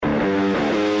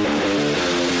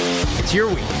It's Your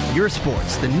Week, Your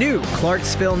Sports, the new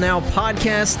Clarksville Now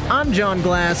podcast. I'm John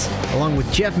Glass, along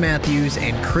with Jeff Matthews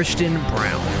and Christian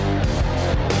Brown.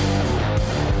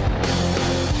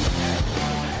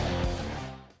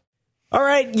 All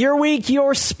right, Your Week,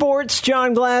 Your Sports.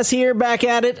 John Glass here, back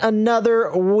at it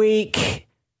another week.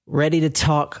 Ready to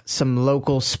talk some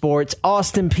local sports,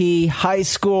 Austin Peay High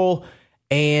School,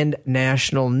 and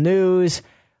national news.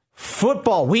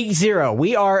 Football, week 0.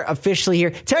 We are officially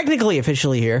here. Technically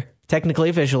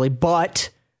officially, but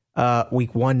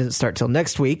week 1 doesn't start till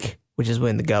next week, which is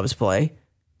when the Govs play.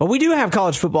 But we do have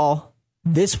college football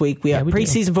this week. We have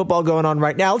preseason football going on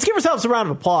right now. Let's give ourselves a round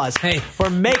of applause for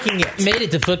making it. Made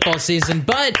it to football season,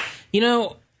 but,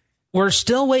 we're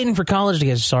still waiting for college to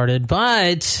get started,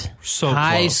 but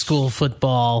high school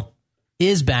football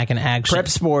is back in action. Prep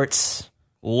sports.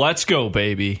 Let's go,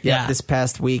 baby. Yeah, this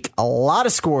past week, a lot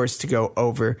of scores to go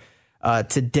over.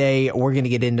 Today, we're going to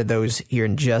get into those here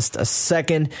in just a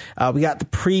second. We got the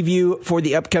preview for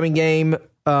the upcoming game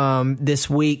this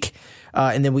week.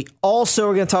 And then we also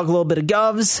are going to talk a little bit of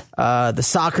Govs. The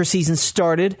soccer season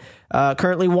started.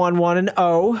 Currently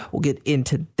 1-1-0. We'll get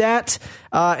into that.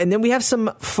 And then we have some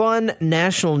fun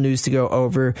national news to go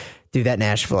over. Dude, that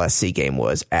Nashville SC game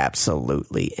was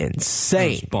absolutely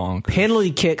insane. Bonkers.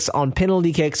 Penalty kicks on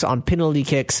penalty kicks on penalty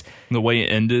kicks. The way it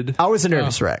ended. I was a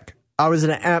nervous wreck. I was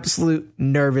an absolute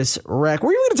nervous wreck.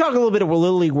 We're even going to talk a little bit of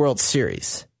Little League World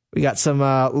Series. We got some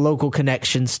local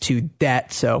connections to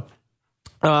that. So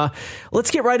let's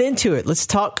get right into it. Let's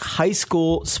talk high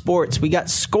school sports. We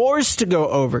got scores to go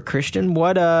over. Christian,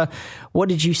 what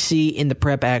did you see in the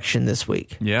prep action this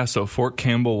week? Yeah, so Fort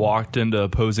Campbell walked into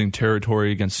opposing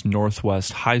territory against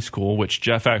Northwest High School, which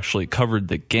Jeff actually covered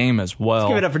the game as well. Let's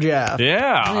give it up for Jeff.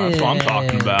 Yeah, that's what I'm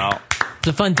talking about. It's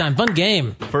a fun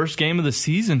game. First game of the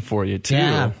season for you, too.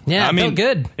 Yeah, I mean, felt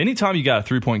good. Anytime you got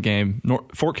a 3-point game,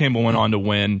 Fort Campbell went on to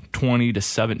win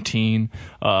 20-17.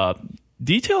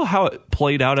 Detail how it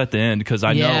played out at the end, because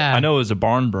I know it was a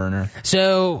barn burner.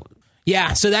 So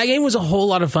that game was a whole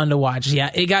lot of fun to watch.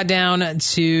 Yeah, it got down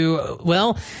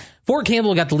to, Fort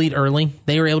Campbell got the lead early.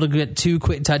 They were able to get 2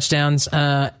 quick touchdowns.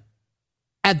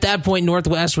 At that point,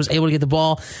 Northwest was able to get the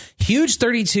ball. Huge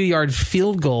 32-yard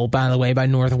field goal, by the way, by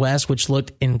Northwest, which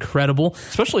looked incredible.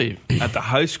 Especially at the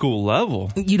high school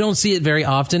level. You don't see it very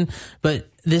often, but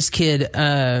this kid,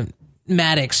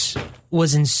 Maddox,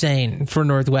 was insane for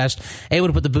Northwest. Able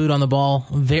to put the boot on the ball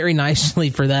very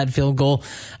nicely for that field goal.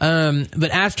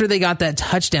 But after they got that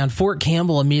touchdown, Fort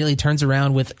Campbell immediately turns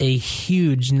around with a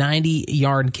huge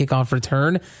 90-yard kickoff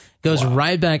return. Goes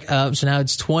right back up, so now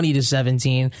it's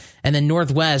 20-17. And then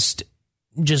Northwest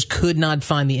just could not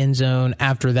find the end zone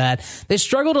after that. They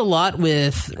struggled a lot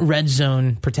with red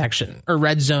zone protection, or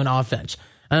red zone offense.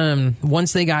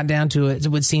 Once they got down to it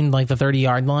would seem like the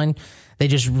 30-yard line, they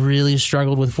just really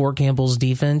struggled with Fort Campbell's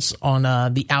defense on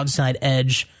the outside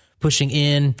edge, pushing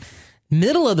in.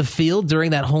 Middle of the field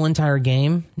during that whole entire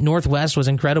game, Northwest was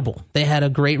incredible. They had a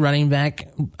great running back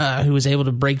who was able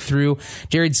to break through.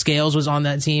 Jared Scales was on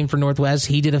that team for Northwest.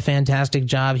 He did a fantastic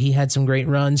job. He had some great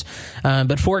runs.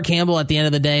 But Fort Campbell, at the end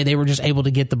of the day, they were just able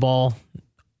to get the ball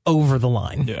over the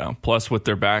line. Yeah, plus with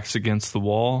their backs against the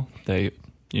wall, they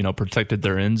protected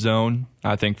their end zone.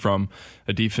 I think from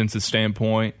a defensive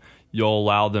standpoint, you'll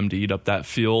allow them to eat up that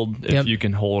field if you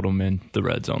can hold them in the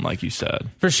red zone, like you said.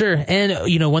 For sure. And,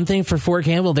 one thing for Fort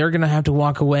Campbell, they're going to have to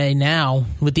walk away now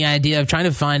with the idea of trying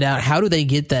to find out how do they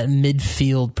get that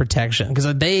midfield protection,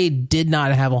 because they did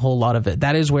not have a whole lot of it.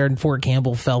 That is where Fort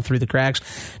Campbell fell through the cracks,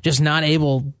 just not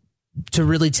able to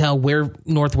really tell where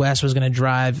Northwest was going to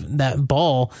drive that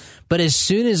ball. But as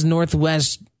soon as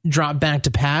Northwest dropped back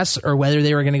to pass, or whether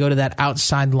they were going to go to that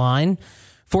outside line,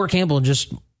 Fort Campbell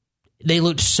they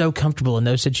looked so comfortable in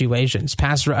those situations.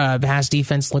 Pass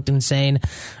defense looked insane.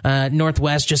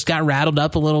 Northwest just got rattled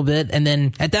up a little bit. And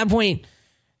then at that point,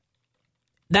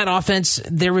 that offense,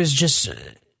 there was just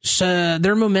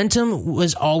their momentum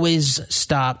was always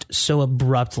stopped so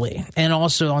abruptly. And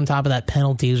also on top of that,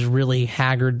 penalties really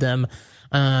haggard them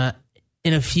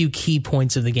in a few key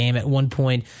points of the game. At one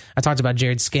point, I talked about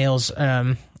Jared Scales,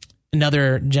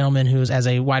 another gentleman who was as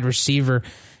a wide receiver.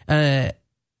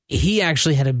 He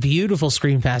actually had a beautiful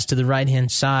screen pass to the right-hand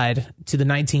side to the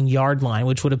 19-yard line,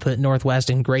 which would have put Northwest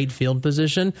in great field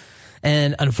position.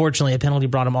 And unfortunately, a penalty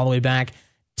brought him all the way back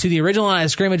to the original line of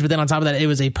scrimmage. But then on top of that, it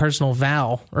was a personal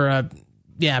foul,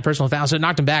 personal foul. So it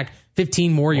knocked him back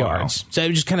 15 more yards. So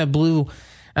it just kind of blew.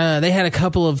 They had a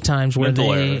couple of times where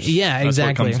mental errors. Yeah, That's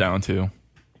exactly. what it comes down to.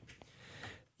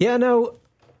 Yeah, no,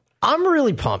 I'm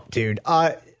really pumped, dude.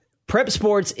 Prep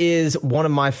sports is one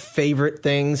of my favorite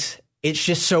things. It's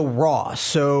just so raw.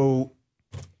 So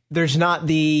there's not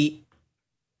the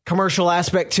commercial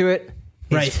aspect to it.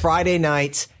 It's Right. Friday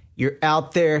nights. You're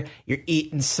out there. You're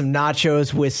eating some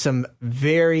nachos with some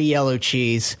very yellow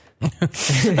cheese.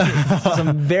 That's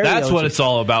what it's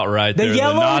all about right there. The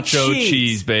yellow nacho cheese.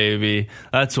 cheese, baby.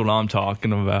 That's what I'm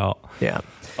talking about. Yeah.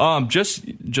 Just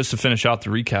to finish out the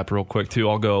recap real quick, too,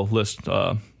 I'll go list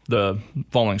the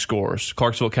following scores.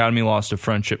 Clarksville Academy lost to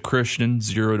Friendship Christian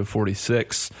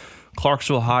 0-46.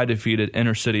 Clarksville High defeated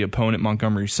inner-city opponent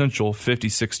Montgomery Central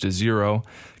 56-0.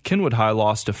 Kenwood High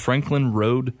lost to Franklin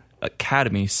Road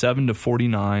Academy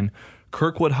 7-49.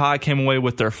 Kirkwood High came away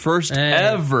with their first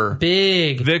ever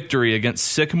big victory against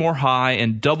Sycamore High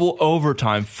in double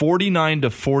overtime,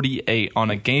 49-48 on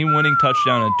a game-winning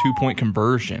touchdown and 2-point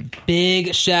conversion.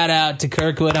 Big shout out to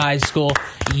Kirkwood High School.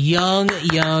 Young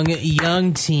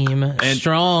team, and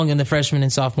strong in the freshman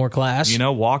and sophomore class. You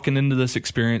know, walking into this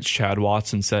experience, Chad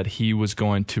Watson said he was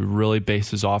going to really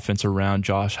base his offense around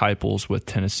Josh Heupels with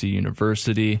Tennessee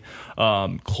University.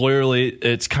 Clearly,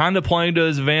 it's kind of playing to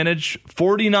his advantage.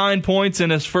 49 points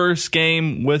in his first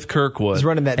game with Kirkwood. He's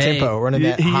running that tempo, running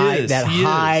that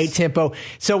high tempo.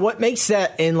 So what makes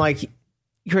that, and like,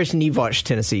 Christian, you've watched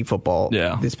Tennessee football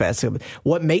this past season.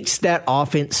 What makes that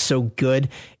offense so good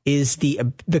is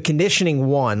the conditioning,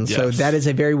 one. Yes. So that is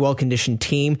a very well-conditioned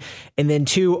team. And then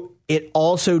two, it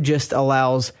also just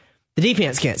allows the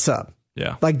defense can't sub.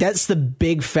 Yeah. Like, that's the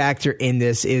big factor in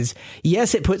this is,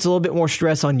 yes, it puts a little bit more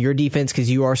stress on your defense because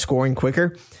you are scoring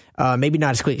quicker. Maybe not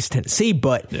as quick as Tennessee,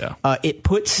 but it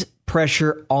puts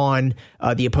pressure on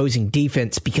the opposing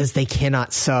defense because they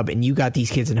cannot sub. And you got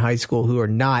these kids in high school who are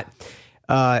not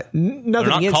nothing they're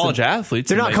not against college them. athletes.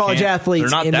 They're not college athletes.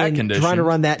 They're not and that then conditioned. Trying to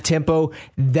run that tempo,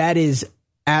 that is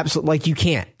absolutely, like, you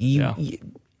can't.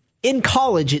 In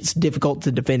college, it's difficult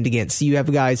to defend against. You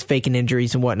have guys faking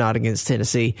injuries and whatnot against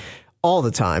Tennessee all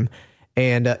the time.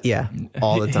 And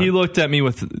all the time. He looked at me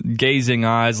with gazing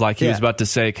eyes like he was about to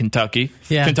say Kentucky.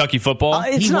 Yeah. Kentucky football.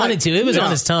 He wanted to. It was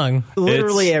on his tongue.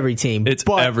 Literally every team. It's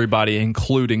everybody,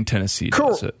 including Tennessee,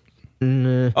 does it.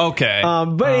 Okay.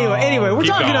 But anyway, we're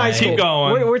talking high school. Keep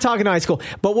going. We're talking high school.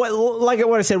 But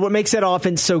what I said, what makes that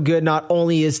offense so good not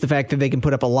only is the fact that they can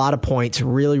put up a lot of points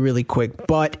really, really quick,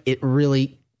 but it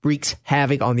really wreaks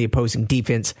havoc on the opposing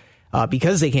defense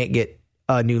because they can't get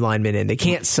new linemen in. They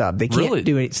can't sub. They can't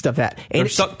do any stuff that. And they're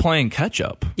stuck playing catch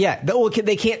up. Yeah.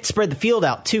 They can't spread the field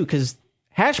out too because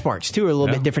hash marks too are a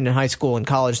little bit different in high school and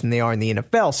college than they are in the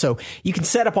NFL. So you can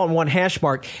set up on one hash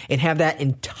mark and have that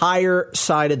entire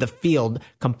side of the field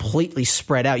completely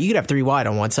spread out. You could have 3 wide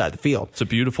on one side of the field. It's a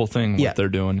beautiful thing what they're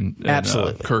doing in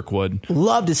Absolutely. Kirkwood.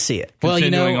 Love to see it. Well,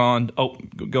 Continuing on. Oh,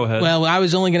 go ahead. Well, I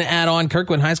was only going to add on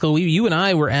Kirkwood High School. You and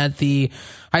I were at the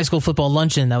high school football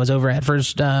luncheon that was over at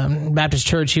First Baptist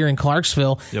Church here in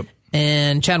Clarksville. Yep.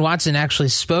 And Chad Watson actually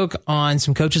spoke on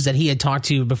some coaches that he had talked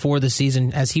to before the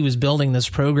season as he was building this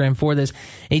program for this.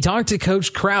 And he talked to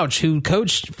Coach Crouch, who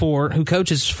coaches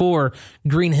for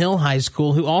Green Hill High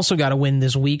School, who also got a win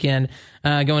this weekend,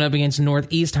 going up against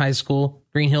Northeast High School.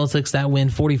 Green Hill takes that win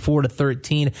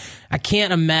 44-13. I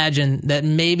can't imagine that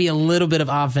maybe a little bit of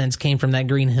offense came from that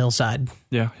Green Hill side.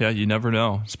 Yeah, you never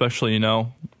know. Especially,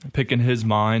 picking his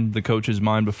mind, the coach's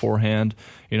mind beforehand,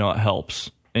 it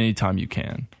helps anytime you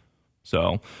can.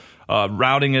 So,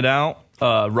 routing it out,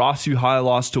 Rossview High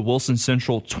lost to Wilson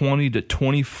Central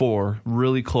 20-24.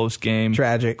 Really close game.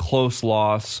 Tragic. Close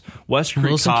loss. West Creek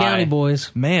Wilson High. County boys.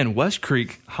 Man, West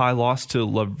Creek High lost to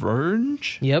Laverne.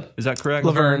 Yep. Is that correct?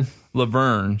 Laverne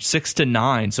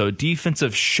 6-9. So,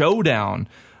 defensive showdown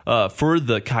for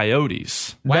the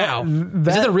Coyotes. Wow. Is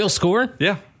that the real score?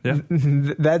 Yeah.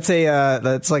 That's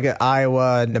like an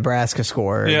Iowa Nebraska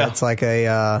score. Yeah. That's like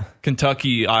a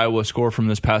Kentucky Iowa score from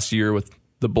this past year with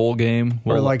the bowl game.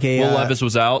 Will Levis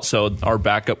was out, so our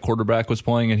backup quarterback was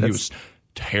playing, and he was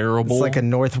terrible. It's like a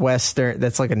Northwestern.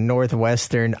 That's like a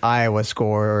Northwestern Iowa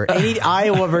score, or any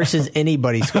Iowa versus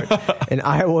anybody score, an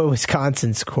Iowa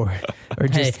Wisconsin score, or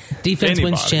just defense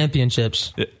wins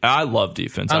championships. I love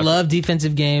defense. I love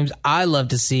defensive games. I love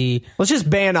to see. Let's just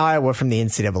ban Iowa from the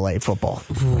NCAA football.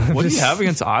 What do you have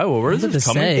against Iowa? Where is this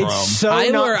coming from? It's so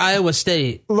Iowa or Iowa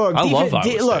State? Look, I love Iowa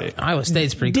State. Iowa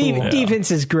State's pretty cool.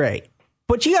 Defense is great.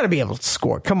 But you got to be able to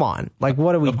score. Come on. Like,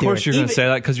 what are we doing? Of course you're going to say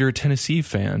that because you're a Tennessee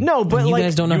fan. No, but you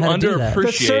guys don't know how to do that.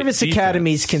 The service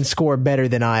academies can score better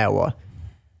than Iowa.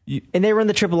 And they run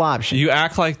the triple option. You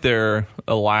act like they're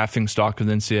a laughing stock of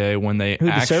the NCAA when they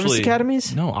the service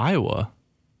academies? No, Iowa.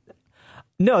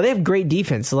 No, they have great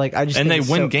defense. Like, they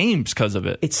win games because of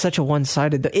it. It's such a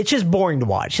one-sided. It's just boring to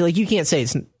watch. Like, you can't say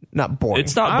it's not boring.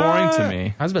 It's not boring to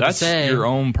me. I was about to say. That's your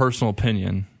own personal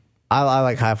opinion. I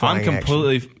like high flying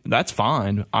action. That's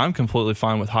fine. I'm completely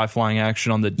fine with high flying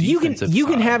action on the defensive side. You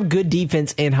can have good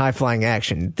defense and high flying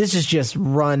action. This is just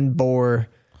run, bore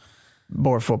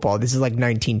football. This is like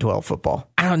 1912 football.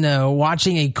 I don't know.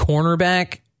 Watching a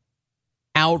cornerback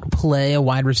outplay a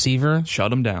wide receiver,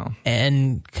 shut him down,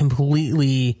 and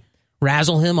completely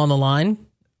razzle him on the line,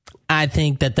 I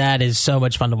think that is so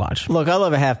much fun to watch. Look, I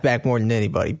love a halfback more than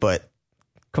anybody, but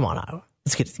come on, Iowa.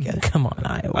 Let's get it together. Come on,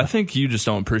 Iowa. I think you just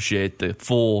don't appreciate the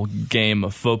full game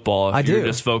of football. If you're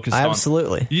just focused on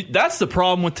absolutely. That's the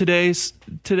problem with today's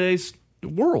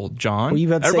world, John. Were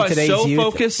you about to say today's youth?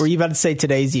 Focused. Were you about to say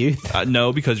today's youth?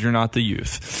 No, because you're not the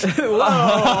youth.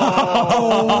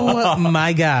 Oh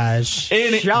my gosh!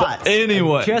 Shots.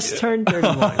 Anyway, I just turned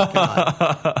 31.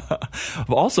 God.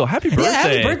 Also, happy birthday! Yeah,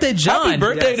 happy birthday, John! Happy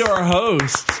birthday to our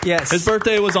host. Yes, his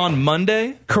birthday was on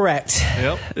Monday. Correct.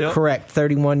 Yep. Correct.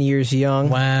 31 years young.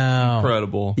 Wow,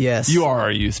 incredible. Yes, you are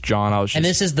our youth, John. And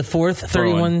this is the fourth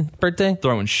 31 birthday.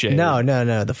 Throwing shade. No,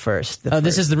 the first.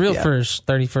 This is the real first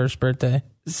 31st birthday.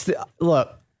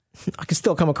 Look, I can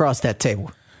still come across that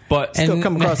table. But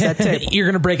come across that table. You're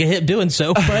going to break a hip doing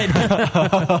so. But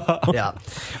yeah.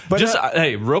 But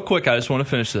hey, real quick, I just want to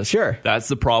finish this. Sure. That's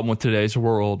the problem with today's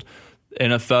world.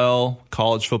 NFL,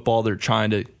 college football, they're trying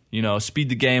to, speed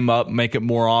the game up, make it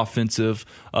more offensive.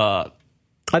 I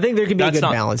think there can be a good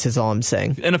balance, is all I'm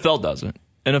saying. NFL doesn't.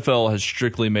 NFL has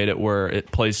strictly made it where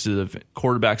it plays to the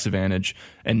quarterback's advantage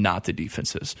and not the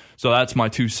defense's. So that's my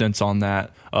 2 cents on that.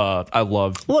 I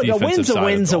love defensive side.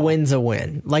 A win's a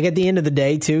win. Like at the end of the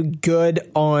day, too,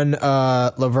 good on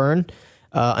Laverne.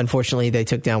 Unfortunately, they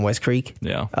took down West Creek,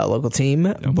 local team.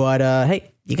 Yep. But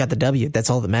hey, you got the W. That's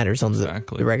all that matters on the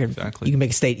record. Exactly. You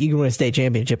can you can win a state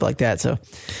championship like that. So.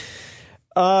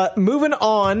 Moving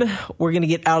on, we're going to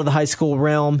get out of the high school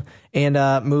realm and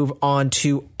move on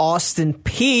to Austin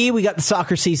Peay. We got the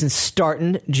soccer season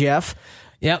starting, Jeff.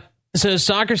 Yep. So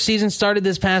soccer season started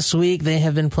this past week. They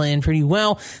have been playing pretty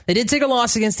well. They did take a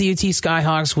loss against the UT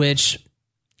Skyhawks, which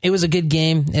it was a good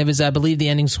game. It was, I believe, the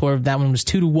ending score of that one was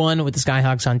 2-1 with the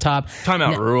Skyhawks on top. Time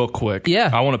out real quick. Yeah.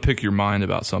 I want to pick your mind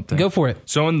about something. Go for it.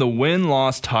 So in the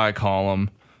win-loss tie column,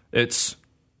 it's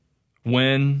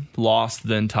win, loss,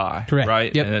 then tie. Correct.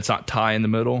 Right? Yep. And it's not tie in the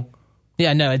middle?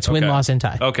 Yeah, no, it's win, loss, and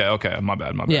tie. Okay. My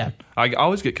bad. Yeah. I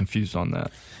always get confused on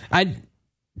that. I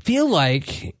feel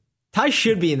like tie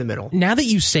should be in the middle. Now that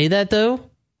you say that,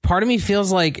 though, part of me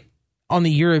feels like on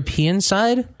the European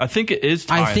side, I think it is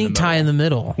tie tie in the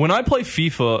middle. When I play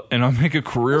FIFA and I make a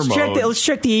career mode... Let's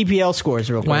check the EPL scores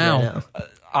real quick. Wow.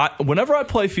 Whenever I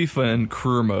play FIFA in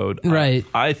career mode, right.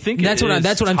 I think that's what I'm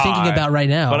thinking about right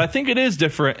now. But I think it is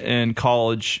different in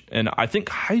college and I think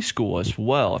high school as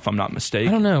well, if I'm not mistaken.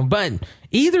 I don't know, but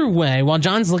either way, while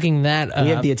John's looking that up, we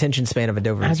have the attention span of a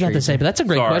Dover. I was about to say, but that's a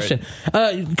great question.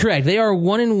 Correct. They are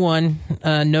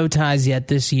 1-1, no ties yet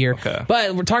this year. Okay.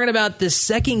 But we're talking about the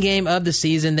second game of the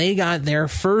season. They got their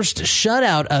first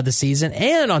shutout of the season,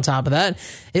 and on top of that,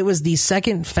 it was the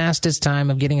second fastest time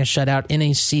of getting a shutout in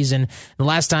a season. The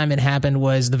last time it happened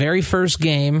was the very first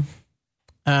game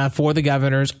for the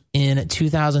Governors in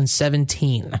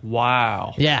 2017.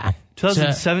 Wow. Yeah.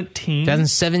 2017?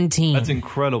 2017. That's an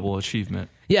incredible achievement.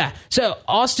 Yeah. So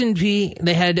Austin Peay,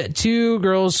 they had two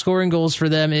girls scoring goals for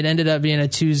them. It ended up being a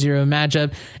 2-0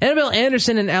 matchup. Annabelle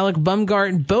Anderson and Alec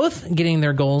Bumgart both getting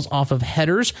their goals off of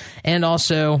headers. And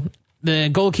also the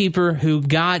goalkeeper who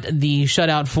got the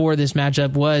shutout for this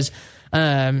matchup was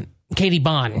Katie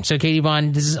Bond. So Katie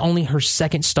Bond, this is only her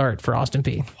second start for Austin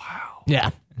Peay. Wow.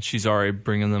 Yeah. She's already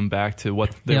bringing them back to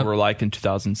what they were like in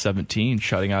 2017,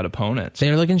 shutting out opponents.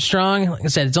 They're looking strong. Like I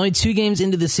said, it's only 2 games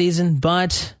into the season,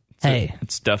 but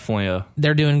it's definitely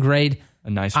they're doing great.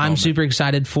 A nice I'm moment. super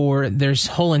excited for their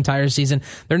whole entire season.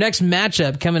 Their next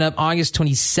matchup coming up August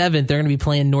 27th, they're going to be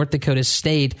playing North Dakota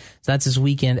State. So that's this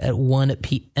weekend at 1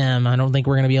 p.m. I don't think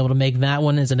we're going to be able to make that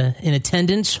one as in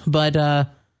attendance, but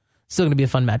still going to be a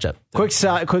fun matchup.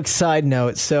 Quick side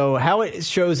note. So how it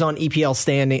shows on EPL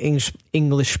standing,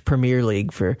 English Premier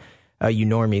League for you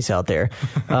normies out there.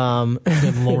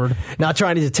 Good Lord. Not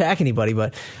trying to attack anybody,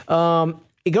 but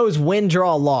it goes win,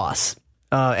 draw, loss.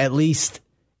 At least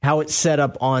how it's set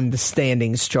up on the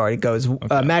standings chart. It goes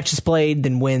matches played,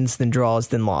 then wins, then draws,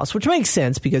 then loss, which makes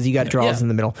sense because you got draws in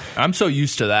the middle. I'm so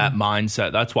used to that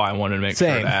mindset. That's why I wanted to make sure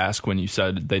to ask when you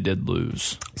said they did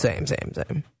lose. Same.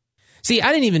 See,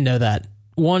 I didn't even know that.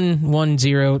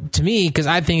 1-0 to me, because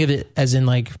I think of it as in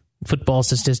like football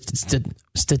statistics.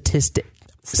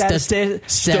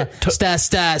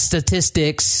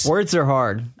 Words are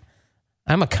hard.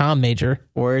 I'm a comm major.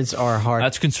 Words are hard.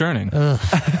 That's concerning.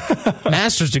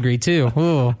 Master's degree too.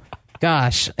 Ooh,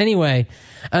 gosh. Anyway,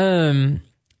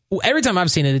 every time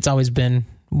I've seen it, it's always been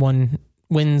one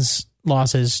wins,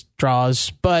 losses, draws.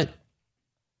 But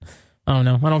I don't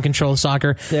know. I don't control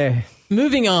soccer. Yeah.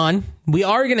 Moving on, we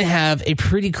are going to have a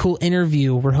pretty cool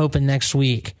interview we're hoping next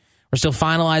week. We're still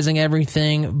finalizing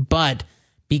everything, but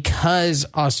because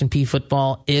Austin Peay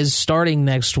football is starting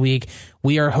next week,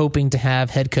 we are hoping to have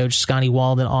head coach Scotty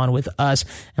Walden on with us,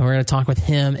 and we're going to talk with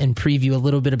him and preview a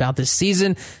little bit about this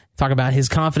season, talk about his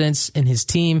confidence in his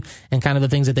team, and kind of the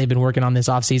things that they've been working on this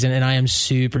offseason, and I am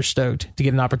super stoked to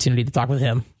get an opportunity to talk with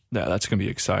him. Yeah, that's going to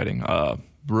be exciting.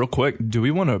 Real quick, do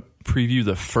we want to preview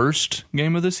the first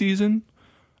game of the season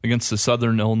against the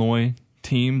Southern Illinois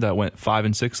team that went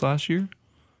 5-6 last year?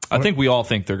 I think we all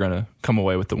think they're going to come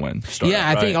away with the win.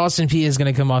 I think Austin Peay is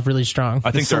going to come off really strong.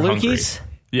 I think they're hungry.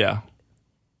 Yeah.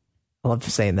 I love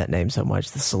saying that name so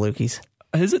much, the Salukis.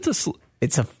 Is it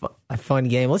It's a fun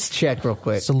game. Let's check real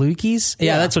quick. Salukis?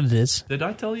 Yeah, that's what it is. Did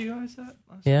I tell you guys that?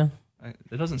 Yeah.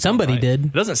 It doesn't. Somebody right. did.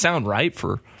 It doesn't sound right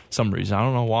for some reason. I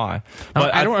don't know why.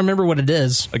 But I don't remember what it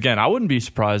is. Again, I wouldn't be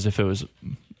surprised if it was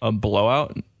a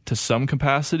blowout to some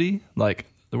capacity. Like,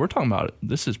 we're talking about it.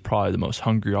 This is probably the most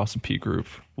hungry Austin Peay group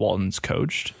Walton's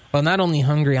coached. Well, not only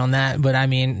hungry on that, but I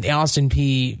mean, the Austin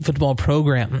Peay football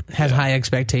program has high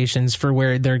expectations for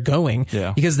where they're going.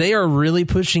 Yeah. Because they are really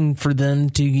pushing for them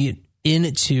to get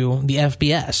into the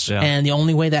FBS. Yeah. And the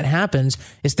only way that happens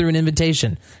is through an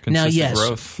invitation. Now, yes,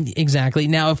 growth. Exactly.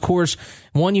 Now, of course,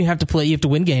 one, you have to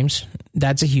win games.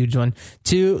 That's a huge one.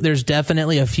 Two, there's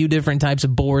definitely a few different types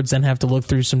of boards that have to look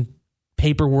through some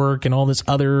paperwork and all this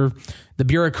the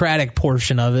bureaucratic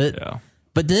portion of it. Yeah.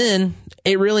 But then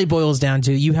it really boils down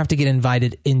to you have to get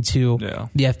invited into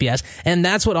the FBS. And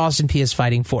that's what Austin Peay is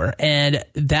fighting for. And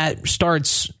that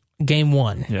starts game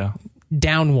one. Yeah.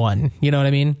 Down one. You know what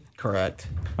I mean? Correct.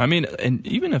 I mean, and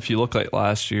even if you look like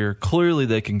last year, clearly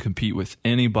they can compete with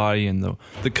anybody in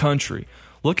the country.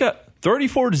 Look at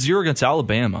 34-0 against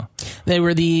Alabama. They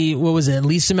were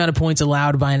least amount of points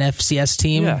allowed by an FCS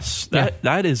team. Yes.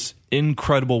 That is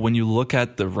incredible when you look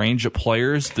at the range of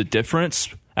players, the difference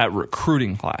at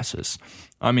recruiting classes.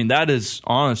 I mean, that is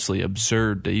honestly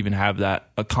absurd to even have that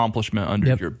accomplishment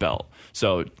under your belt.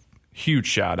 So, huge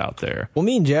shout out there. Well,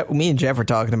 me and Jeff were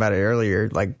talking about it earlier,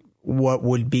 like what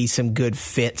would be some good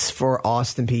fits for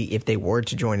Austin Peay if they were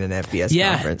to join an FBS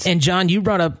conference. And John, you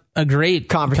brought up a great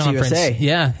conference. USA.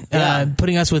 Yeah.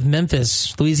 Putting us with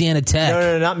Memphis, Louisiana Tech.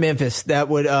 No, not Memphis. That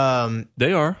would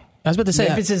they are. I was about to say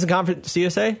Memphis is in Conference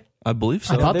USA? I believe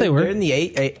so. I thought they were. They're in the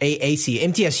AC.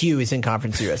 MTSU is in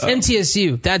Conference USA.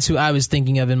 MTSU. That's who I was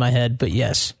thinking of in my head, but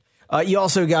yes. You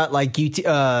also got like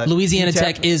Louisiana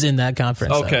Tech is in that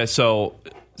conference. Okay, so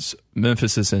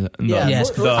Memphis is in the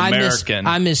I American.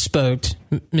 I misspoke.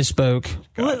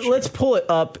 Gotcha. Let's pull it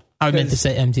up. I meant to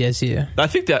say MTSU. I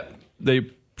think that they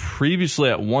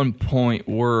previously at one point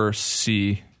were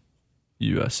CUSA.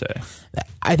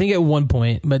 I think at one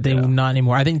point, but they not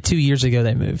anymore. I think 2 years ago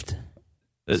they moved.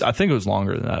 I think it was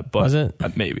longer than that, but was it?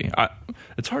 Maybe.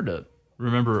 It's hard to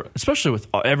remember, especially with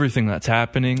everything that's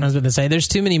happening. I was about to say, there's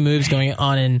too many moves going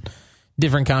on in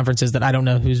different conferences that I don't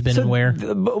know who's been and where.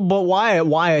 But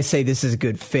why I say this is a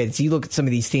good fit is you look at some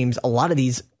of these teams,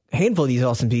 handful of these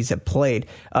Austin Peays have played.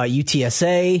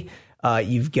 UTSA,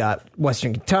 you've got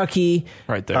Western Kentucky.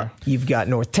 Right there. You've got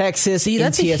North Texas. See,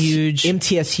 that's a huge...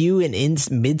 MTSU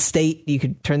and Mid-State. You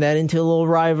could turn that into a little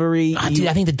rivalry. Dude,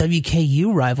 I think the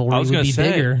WKU rivalry would be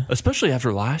bigger. Especially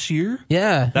after last year.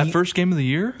 Yeah. That first game of the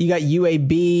year. You got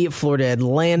UAB, Florida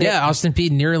Atlantic. Yeah, Austin Peay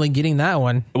nearly getting that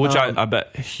one. Which I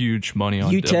bet huge money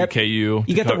on UTEP. WKU.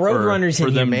 You got the Roadrunners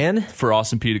in here, man. For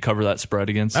Austin Peay to cover that spread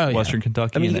against Western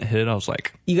Kentucky and it hit, I was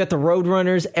like... You got the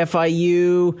Roadrunners,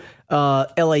 FIU...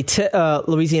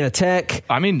 Louisiana Tech.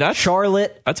 I mean,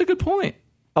 Charlotte. That's a good point.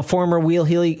 A former Will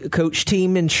Healy coach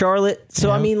team in Charlotte. So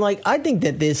I mean, like, I think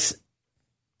that this.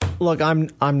 Look, I'm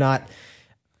not.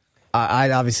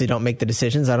 I obviously don't make the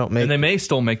decisions. I don't make. And they may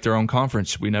still make their own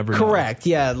conference. We never know. Correct.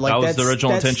 Yeah, like that was the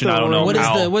original intention. I don't know.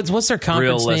 What's their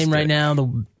conference name right now?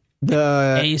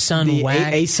 The ASUN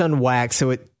WAC. ASUN WAC.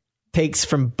 So it takes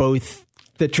from both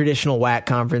the traditional WAC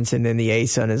conference and then the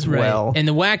ASUN as well. And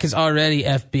the WAC is already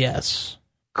FBS.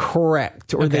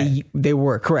 Correct. Or they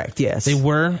were correct. Yes. They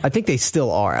were? I think they still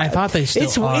are. I thought they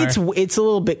still are. It's a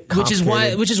little bit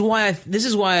complicated. Which is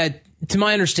why to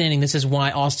my understanding, this is why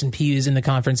Austin Peay is in the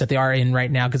conference that they are in right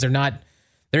now, because they're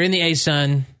in the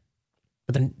ASUN,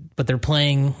 but they're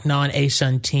playing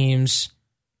non-ASUN teams.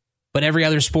 But every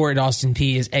other sport at Austin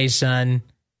Peay is ASUN.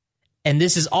 And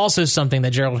this is also something that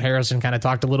Gerald Harrison kind of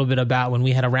talked a little bit about when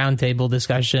we had a roundtable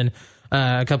discussion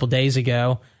a couple days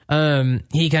ago.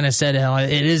 He kind of said how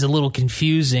it is a little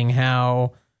confusing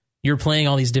how you're playing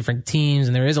all these different teams,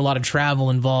 and there is a lot of travel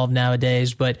involved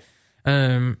nowadays. But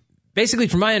basically,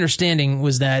 from my understanding,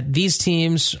 was that these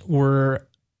teams were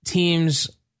teams,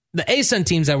 the ASUN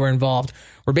teams that were involved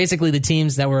were basically the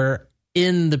teams that were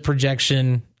in the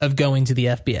projection of going to the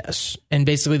FBS. And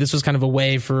basically, this was kind of a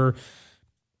way for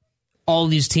all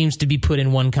these teams to be put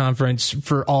in one conference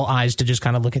for all eyes to just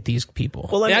kind of look at these people.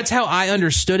 Well, that's how I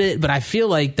understood it, but I feel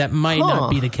like that might not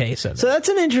be the case. So that's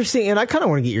an interesting, and I kind of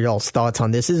want to get your all's thoughts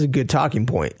on this. This is a good talking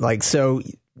point. Like, so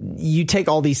you take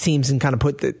all these teams and kind of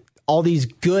put all these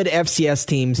good FCS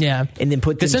teams, and then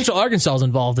put them Central Arkansas is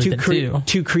involved in it too,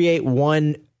 to create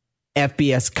one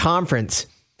FBS conference.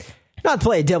 Not to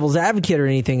play a devil's advocate or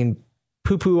anything and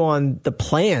poo-poo on the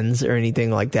plans or anything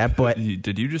like that, but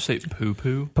did you just say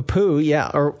poo-poo? Poo-poo,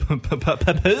 yeah, or poo-poo. I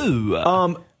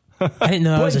didn't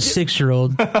know I was a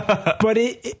 6-year-old. But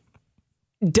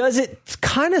does it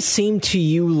kind of seem to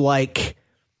you like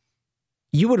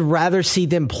you would rather see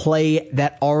them play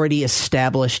that already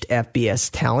established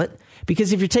FBS talent?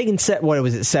 Because if you're taking 7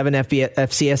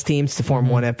 FCS teams to form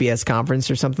one FBS conference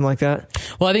or something like that?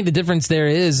 Well, I think the difference there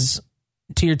is,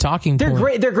 to your talking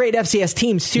point, they're great FCS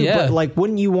teams too, but like,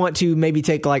 wouldn't you want to maybe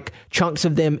take like chunks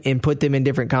of them and put them in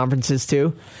different conferences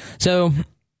too? So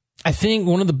I think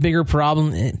one of the bigger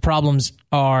problems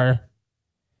are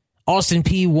Austin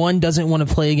Peay, one, doesn't want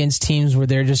to play against teams where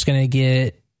they're just going to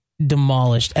get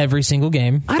demolished every single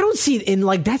game. I don't see in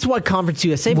like, that's why Conference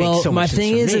USA makes so much sense. My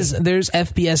thing is there's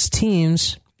FBS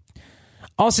teams.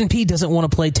 Austin Peay doesn't want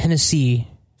to play Tennessee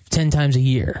 10 times a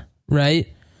year, right?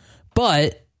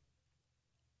 But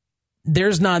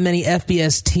there's not many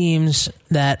FBS teams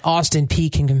that Austin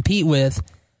Peay can compete with.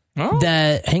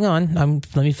 That, hang on,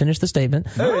 let me finish the statement.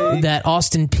 That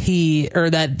Austin Peay, or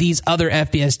that these other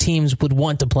FBS teams would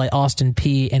want to play Austin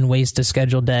Peay and waste a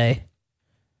scheduled day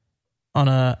on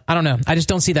I don't know. I just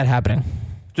don't see that happening.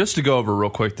 Just to go over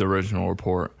real quick the original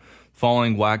report,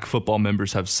 following WAC football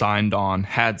members had signed on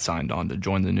to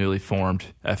join the newly formed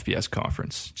FBS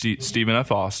conference. Stephen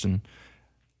F. Austin,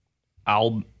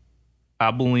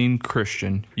 Abilene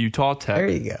Christian, Utah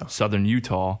Tech, Southern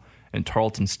Utah, and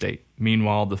Tarleton State.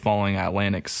 Meanwhile, the following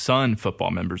Atlantic Sun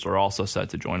football members are also set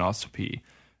to join Austin Peay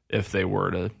if they were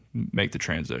to make the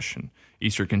transition.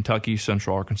 Eastern Kentucky,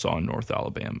 Central Arkansas, and North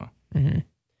Alabama. Mm-hmm.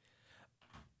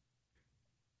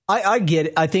 I get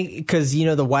it. I think because, the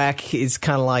WAC is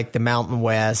kind of like the Mountain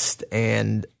West,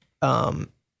 and some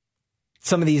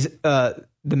of these, the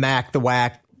MAC, the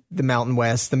WAC, the Mountain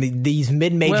West, these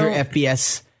mid-major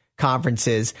FBS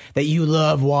conferences that you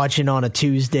love watching on a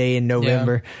Tuesday in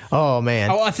November. Yeah. Oh,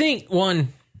 man. Oh, I think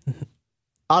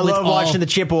I love watching the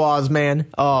Chippewas, man.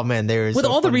 Oh, man. With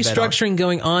all the restructuring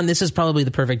going on, this is probably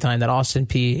the perfect time that Austin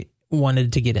Peay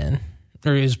wanted to get in,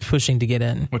 or is pushing to get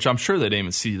in. Which I'm sure they didn't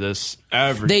even see this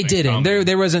ever. They didn't.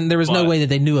 There was no way that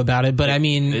they knew about it, but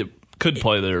it could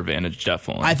play their advantage,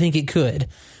 definitely. I think it could.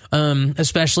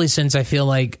 Especially since I feel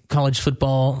like college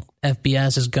football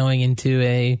FBS is going into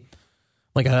a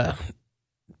 4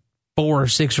 or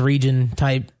 6 region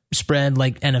type spread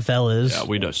like NFL is. Yeah,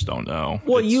 we just don't know.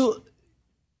 Well, you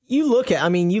look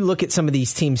at some of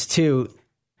these teams too.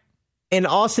 And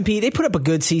Austin Peay, they put up a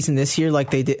good season this year,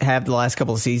 like they did have the last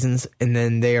couple of seasons, and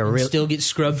then they are still get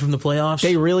scrubbed from the playoffs.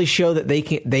 They really show that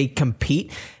they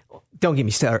compete. Don't get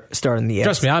me started on the.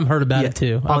 Trust me, I'm heard about it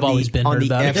too. I've always been heard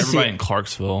about it. Everybody in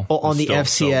Clarksville. On the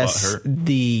FCS,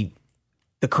 the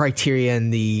criteria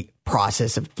and the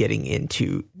process of getting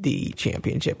into the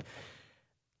championship.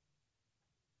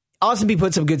 Austin Peay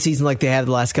puts up a good season like they have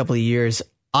the last couple of years.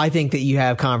 I think that you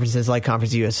have conferences like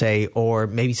Conference USA or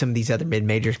maybe some of these other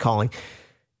mid-majors calling.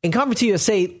 And Conference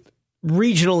USA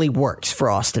regionally works for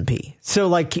Austin Peay. So,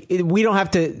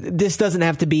 this doesn't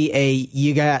have to be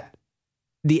you got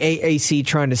the AAC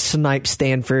trying to snipe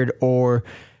Stanford or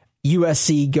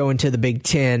USC going to the Big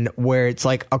Ten where it's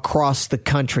like across the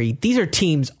country. These are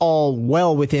teams all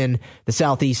well within the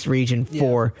Southeast region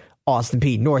for Austin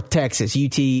Peay, North Texas,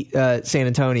 UT San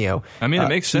Antonio. I mean, it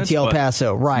makes sense. UT El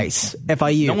Paso, Rice,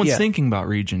 FIU. No one's thinking about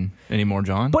region anymore,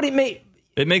 John. But it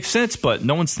makes sense, but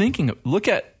no one's thinking. Look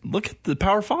at the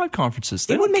Power 5 conferences.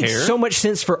 They don't care. It would make so much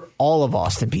sense for all of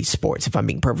Austin Peay sports, if I'm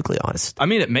being perfectly honest. I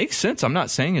mean, it makes sense. I'm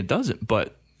not saying it doesn't,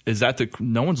 but is that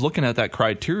no one's looking at that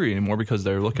criteria anymore because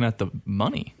they're looking at the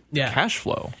money, cash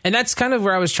flow. And that's kind of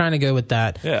where I was trying to go with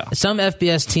that. Yeah. Some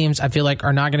FBS teams I feel like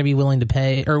are not going to be willing to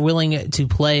play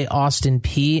Austin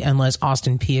Peay unless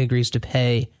Austin Peay agrees to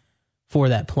pay for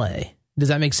that play. Does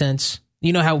that make sense?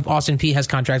 You know how Austin Peay has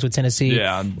contracts with Tennessee?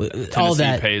 Yeah. All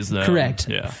that pays them. Correct.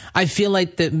 Yeah. I feel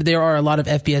like that there are a lot of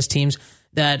FBS teams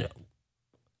that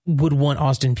would want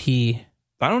Austin Peay.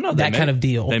 I don't know. That kind of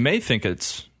deal. They may think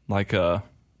it's like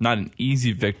not an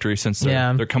easy victory since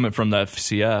they're coming from the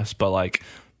FCS, but like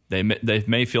they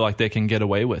may feel like they can get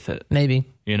away with it. Maybe.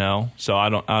 So I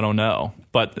don't know.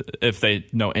 But if they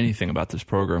know anything about this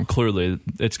program, clearly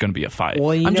it's going to be a fight.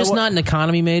 Well, I'm just not an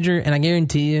economy major, and I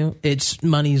guarantee you it's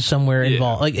money somewhere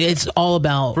involved. Like, it's all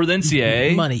about for the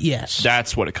NCAA money. Yes,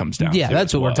 that's what it comes down to. Yeah,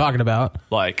 that's what we're talking about.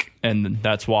 Like, and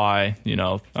that's why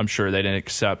I'm sure they didn't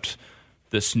accept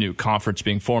this new conference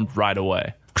being formed right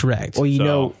away. Correct. Well,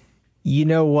 you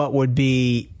know what would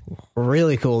be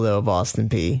really cool though if Austin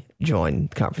Peay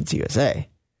joined Conference USA.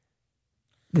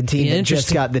 The team that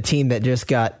just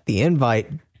got the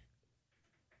invite,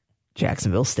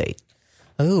 Jacksonville State.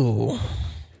 Oh,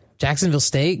 Jacksonville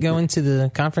State going to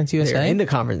the Conference USA? They're in the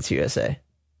Conference USA.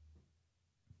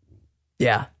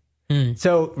 Yeah.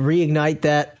 So reignite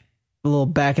that little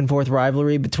back and forth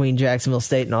rivalry between Jacksonville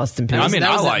State and Austin Peay. I mean,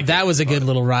 that was a good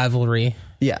little rivalry.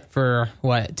 Yeah. For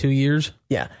what, 2 years?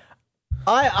 Yeah.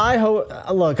 I hope.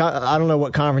 Look, I don't know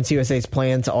what Conference USA's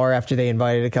plans are after they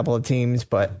invited a couple of teams,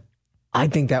 but I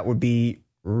think that would be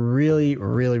really,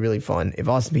 really, really fun if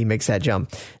Austin Peay makes that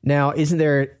jump. Now, isn't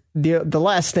there the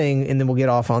last thing, and then we'll get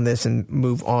off on this and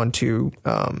move on to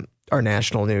our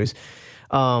national news.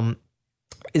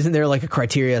 Isn't there like a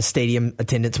criteria stadium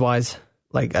attendance wise?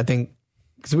 Like, I think,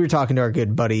 because we were talking to our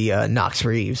good buddy Knox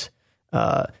Reeves,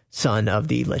 son of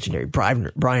the legendary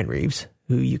Brian Reeves,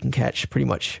 who you can catch pretty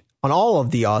much on all of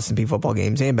the Austin Peay football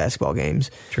games and basketball games.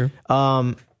 True.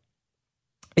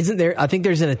 Isn't there? I think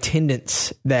there's an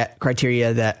attendance that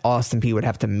criteria that Austin Peay would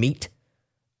have to meet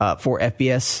for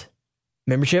FBS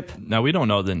membership. Now, we don't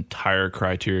know the entire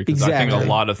criteria because I think a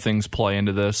lot of things play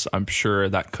into this. I'm sure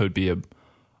that could be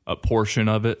a portion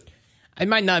of it. It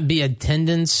might not be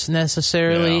attendance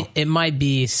necessarily. Yeah. It might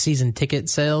be season ticket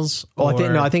sales. Well,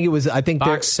 I think it was. I think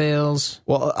box sales.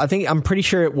 Well, I'm pretty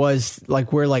sure it was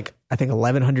like we're like I think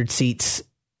 1,100 seats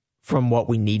from what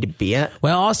we need to be at.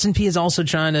 Well, Austin Peay is also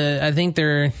trying to. I think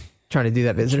they're trying to do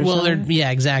that visitor. Well,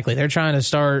 exactly. They're trying to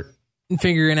start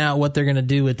figuring out what they're going to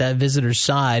do with that visitor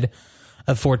side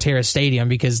of Forterra Stadium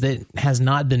because it has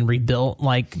not been rebuilt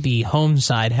like the home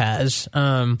side has.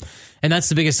 And that's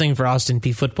the biggest thing for Austin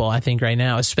Peay football, I think, right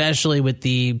now, especially with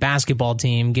the basketball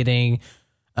team getting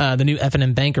the new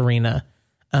F&M Bank Arena.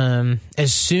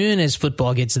 As soon as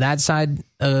football gets that side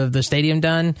of the stadium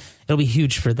done, it'll be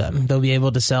huge for them. They'll be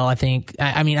able to sell, I think.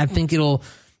 I think it'll...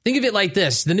 Think of it like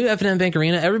this. The new F&M Bank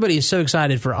Arena, everybody is so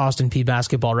excited for Austin Peay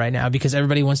basketball right now because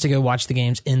everybody wants to go watch the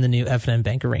games in the new F&M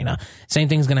Bank Arena. Same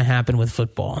thing's going to happen with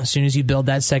football. As soon as you build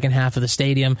that second half of the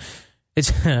stadium, it's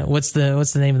what's the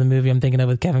name of the movie I'm thinking of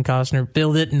with Kevin Costner?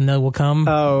 Build it and they will come.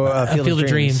 Field of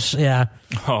Dreams. Yeah.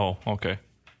 Oh, okay.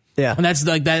 Yeah. And that's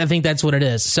like that. I think that's what it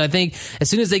is. So I think as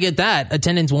soon as they get that,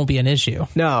 attendance won't be an issue.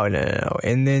 No.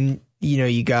 And then,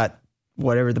 you got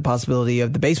whatever the possibility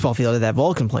of the baseball field of that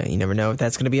Vulcan plant. You never know if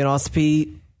that's going to be an Austin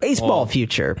Peay baseball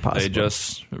future, possibly. They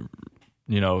just,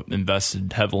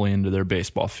 invested heavily into their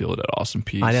baseball field at Austin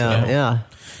Peay. I know, yeah.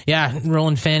 Yeah,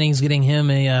 Roland Fanning's getting him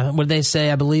what did they say?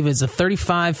 I believe it's a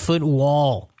 35-foot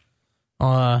wall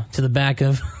to the back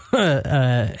of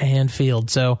Hand Field.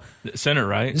 So Center,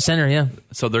 right? Center, yeah.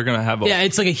 So they're going to have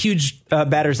it's like a huge...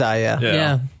 batter's eye,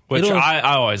 Yeah. Which I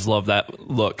always love that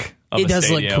look. It does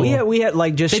stadium. look cool. We had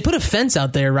like just... They put a fence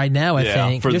out there right now, I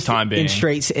think. For just the time being.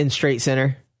 In straight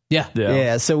center.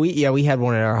 Yeah. So we had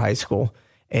one at our high school.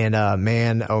 And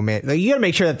man, like, you got to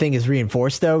make sure that thing is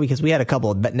reinforced though, because we had a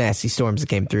couple of nasty storms that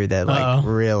came through that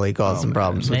really caused some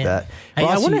problems with that.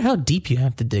 I wonder how deep you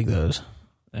have to dig those.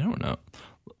 I don't know.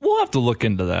 We'll have to look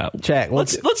into that. Check.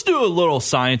 Let's do a little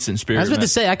science experiment. I was about to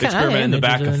say, experiment in the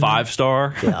back of 5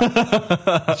 Star. Yeah.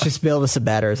 Let's just build us a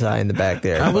batter's eye in the back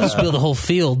there. I will just build the whole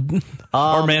field.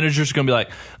 Our manager's gonna be like,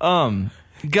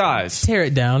 guys, tear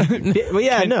it down.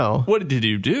 I know. What did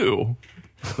you do?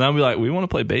 And I'll be like, we want to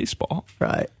play baseball.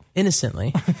 Right.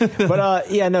 Innocently. But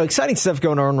exciting stuff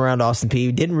going on around Austin Peay.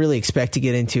 We didn't really expect to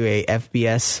get into a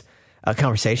FBS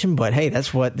conversation, but hey,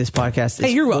 that's what this podcast is.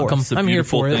 Hey, you're welcome. I'm here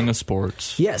for it. Thing of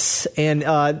sports. Yes, and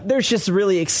there's just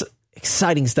really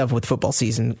exciting stuff with football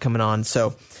season coming on.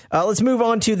 So let's move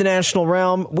on to the national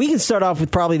realm. We can start off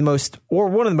with probably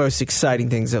one of the most exciting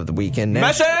things of the weekend.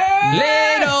 Messi!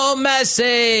 Lionel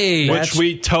Messi! Which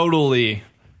we totally,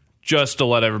 just to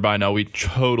let everybody know, we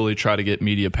totally try to get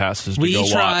media passes to go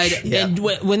watch. And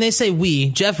when they say we,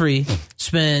 Jeffrey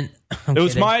spent... It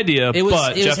was my idea,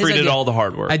 but Jeffrey did all the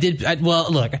hard work. I did. I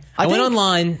went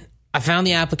online. I found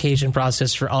the application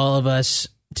process for all of us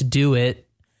to do it,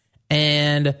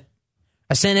 and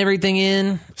I sent everything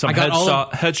in. Some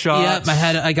headshots.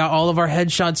 Yep, I got all of our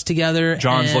headshots together.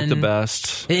 John's looked the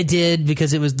best. It did,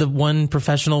 because it was the one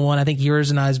professional one. I think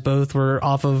yours and I's both were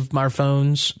off of our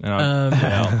phones.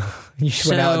 You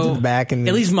should went out to the back, and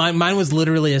at least mine was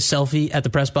literally a selfie at the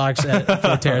press box at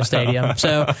Forterra Stadium.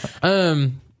 So,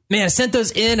 man, I sent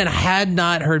those in, and I had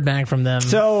not heard back from them.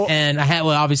 And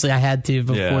obviously I had to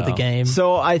before the game.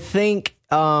 So I think,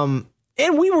 and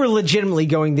we were legitimately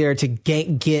going there to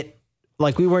get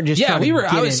like, we weren't just trying to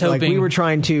get I was hoping, like, we were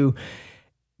trying to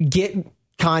get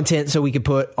content so we could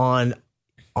put on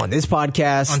this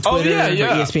podcast, on Twitter,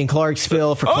 for ESPN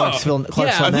Clarksville, for Clarksville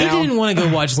Now. We didn't want to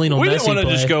go watch Lionel Lessi. We didn't want to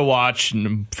play. Just go watch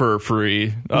for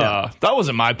free. No. That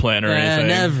wasn't my plan or anything.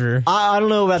 Never. I don't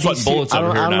know about these two. I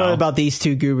don't know about these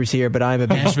two goobers here, but I'm a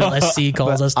big Nashville SC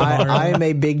calls us tomorrow. I am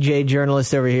a big J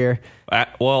journalist over here.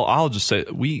 Well, I'll just say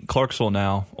Clarksville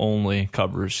Now only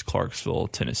covers Clarksville,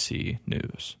 Tennessee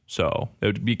news. So it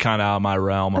would be kind of out of my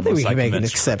realm. I think we can make an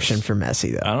exception for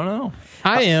Messi, though. I don't know.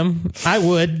 I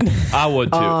would. I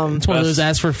would, too. It's one of those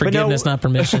ask for forgiveness, not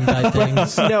permission type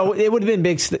things. No, it would have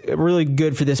been really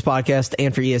good for this podcast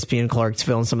and for ESPN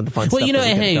Clarksville and some of the fun stuff.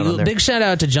 Well, big shout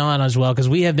out to John as well, because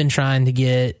we have been trying to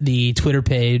get the Twitter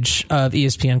page of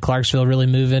ESPN Clarksville really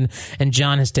moving, and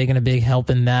John has taken a big help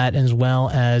in that, as well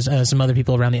as some other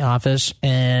people around the office.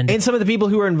 And some of the people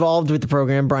who are involved with the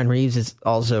program. Brian Reeves has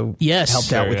also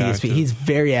helped out with ESPN. He's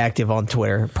very active on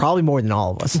Twitter, probably more than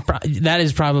all of us. That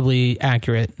is probably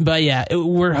accurate. But yeah,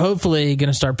 we're hopefully going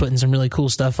to start putting some really cool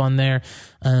stuff on there.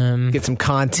 Get some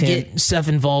content. Get stuff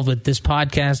involved with this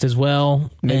podcast as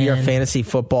well. Maybe our fantasy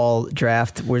football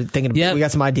draft. We're thinking, we got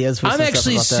some ideas. I'm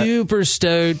actually super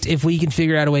stoked if we can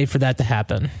figure out a way for that to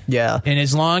happen. Yeah. And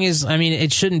as long as,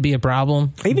 it shouldn't be a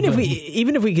problem. Even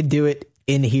if we could do it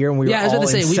in here and we were I was about to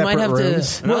say, we might have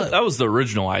rooms. to. Well, that was the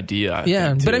original idea. I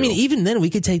think, but even then, we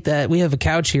could take that. We have a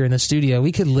couch here in the studio.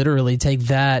 We could literally take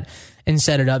that and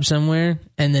set it up somewhere,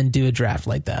 and then do a draft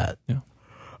like that. Yeah.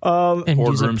 And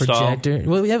use a projector. Style.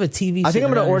 Well, we have a TV. I think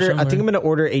I'm going to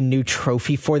order a new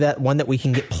trophy for that one that we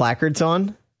can get placards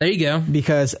on. There you go.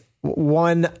 Because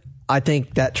one, I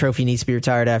think that trophy needs to be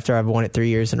retired after I've won it 3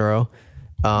 years in a row.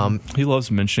 He loves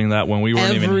mentioning that when we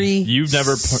weren't you've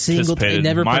never participated.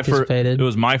 Participated. It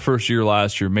was my first year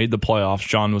last year. Made the playoffs.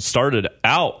 John started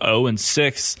out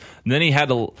 0-6. And then he had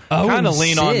to kind of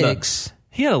lean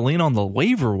on the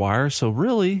waiver wire. So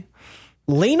really,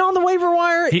 lean on the waiver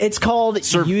wire. It's called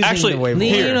using the waiver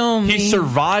wire. He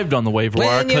survived on the waiver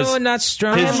wire because not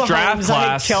strong. His draft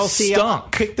class Kelsey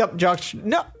stunk. Picked up Josh.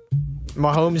 No,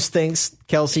 Mahomes stinks.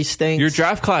 Kelsey stinks. Your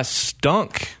draft class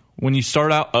stunk. When you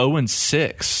start out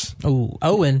 0-6. Oh,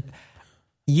 Owen.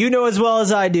 You know as well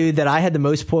as I do that I had the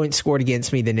most points scored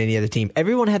against me than any other team.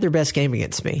 Everyone had their best game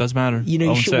against me. Doesn't matter. You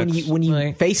know, when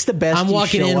you face the best, I'm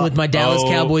walking in with my Dallas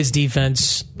Cowboys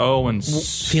defense.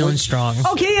 Feeling strong.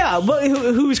 Okay, yeah. But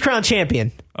who's crowned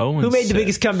champion? Who made the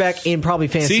biggest comeback in probably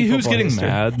fantasy See who's football getting history?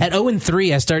 Mad at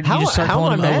 0-3. I start. How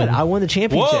am I mad? I won the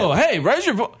championship. Whoa! Hey, raise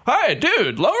your voice. Hey,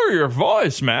 dude, lower your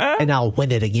voice, man. And I'll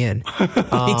win it again.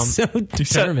 He's so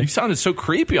determined. You sounded so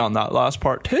creepy on that last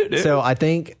part too, dude. So I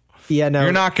think. Yeah, no.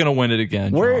 You're not going to win it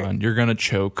again, John. You're going to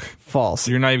choke. False.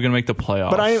 You're not even going to make the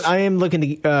playoffs. But I am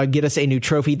looking to get us a new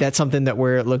trophy. That's something that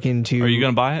we're looking to. Are you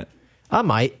going to buy it? I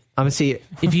might. I'm going to see it.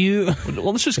 If you.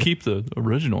 Well, let's just keep the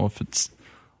original if it's.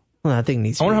 Well, I think it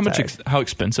needs to I wonder be how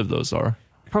expensive those are.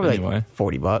 Probably like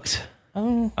 $40. I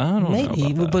don't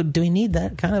know. But do we need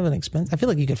that kind of an expense? I feel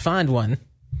like you could find one.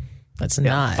 That's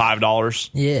not $5.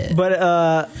 Yeah, but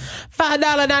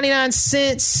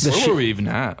 $5.99. Where were we even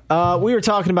at? We were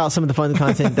talking about some of the fun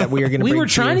content that we are going to. We were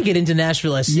trying to get into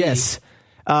Nashville SC. Yes.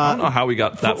 I don't know how we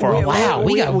got that far.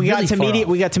 We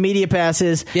got to media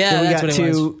passes. Yeah, we got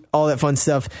to all that fun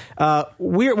stuff.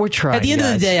 We're trying. At the end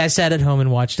of the day, I sat at home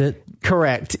and watched it.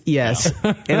 Correct. Yes,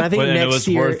 and I think next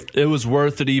year it was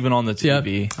worth it even on the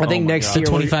TV. Yep. I think next year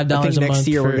 $25 a month. Next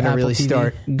year we're going to really TV.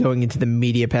 start going into the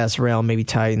media pass realm. Maybe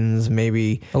Titans.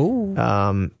 Maybe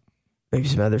maybe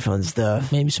some other fun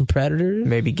stuff. Maybe some Predators.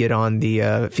 Maybe get on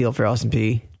the field for Austin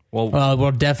Peay. Well, we're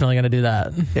definitely going to do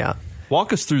that. Yeah.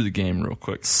 Walk us through the game real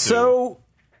quick. So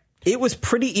it was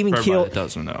pretty even keel.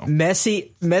 Doesn't know.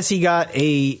 Messi got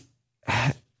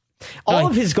all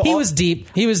of his goals. He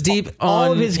was deep.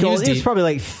 All of his goals. He was probably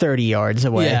like 30 yards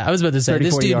away. Yeah, I was about to say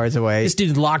 40 yards away. This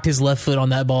dude locked his left foot on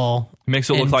that ball. Makes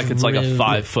it look like it's like a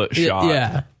 5-foot shot.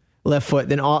 Yeah, left foot.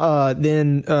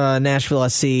 Then Nashville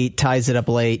SC ties it up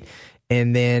late,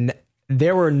 and then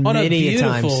there were many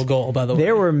times. Goal, by the way.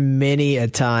 There were many a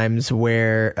times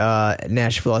where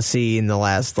Nashville SC in the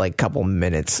last like couple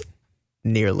minutes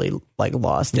nearly like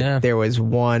lost it. Yeah. There was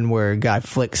one where a guy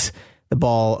flicks the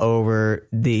ball over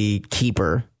the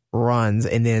keeper, runs,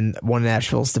 and then one of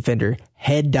Nashville's defender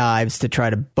head dives to try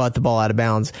to butt the ball out of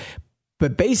bounds,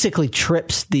 but basically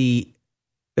trips the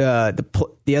Miami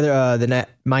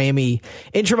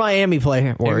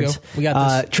player. Words. We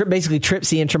got this. Basically trips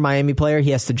the Inter Miami player.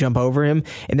 He has to jump over him,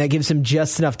 and that gives him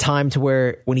just enough time to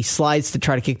where when he slides to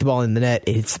try to kick the ball in the net,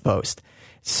 it hits the post.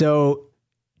 So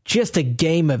just a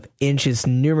game of inches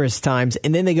numerous times,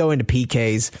 and then they go into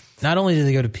PKs. Not only do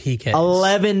they go to PKs,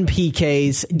 11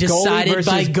 PKs decided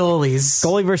by goalies.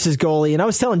 Goalie versus goalie. And I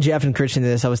was telling Jeff and Christian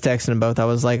this. I was texting them both. I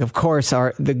was like, of course,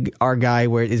 our guy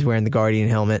is wearing the Guardian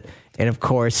helmet, and of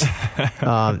course,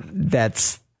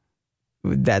 that's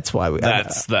why we.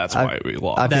 That's why we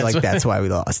lost. I feel like that's why we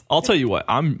lost. I'll tell you what.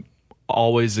 I'm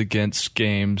always against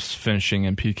games finishing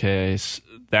in PKs.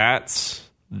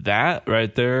 That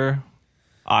right there.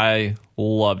 I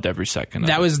loved every second of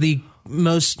it. That was the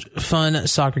most fun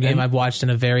soccer game I've watched in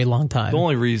a very long time. The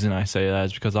only reason I say that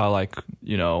is because I like,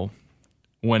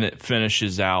 when it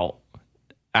finishes out,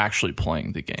 actually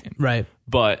playing the game. Right.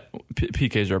 But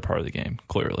PKs are a part of the game,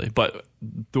 clearly. But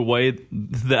the way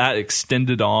that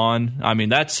extended on, I mean,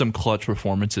 that's some clutch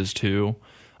performances too.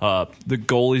 The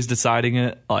goalies deciding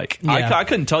it, I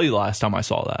couldn't tell you the last time I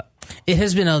saw that. It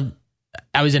has been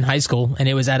I was in high school, and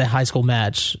it was at a high school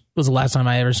match. It was the last time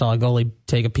I ever saw a goalie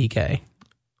take a PK.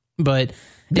 But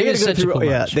they got to go through.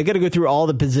 They got to go through all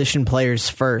the position players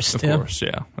first, of course,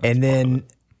 yeah, and then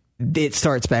it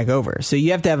starts back over. So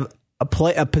you have to have a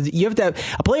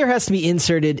player has to be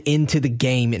inserted into the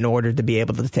game in order to be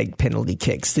able to take penalty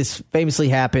kicks. This famously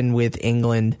happened with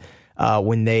England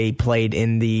when they played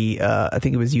in the I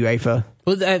think it was UEFA.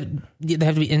 Well, they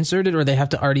have to be inserted, or they have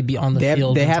to already be on the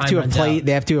field. They have to have played.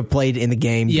 They have to have played in the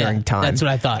game during time. That's what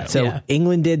I thought. So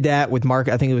England did that with Mark.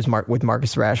 I think it was with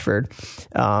Marcus Rashford.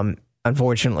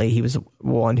 Unfortunately, he was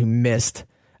one who missed.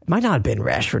 It might not have been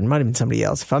Rashford. It might have been somebody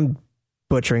else. If I'm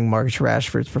butchering Marcus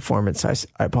Rashford's performance, I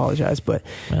apologize. But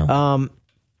you got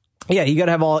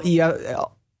to have all. You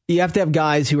have to have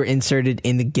guys who are inserted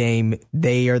in the game.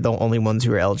 They are the only ones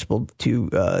who are eligible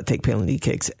to take penalty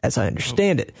kicks, as I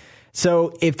understand it.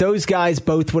 So if those guys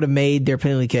both would have made their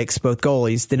penalty kicks, both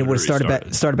goalies, then it would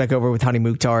have started back over with Hani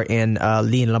Mukhtar and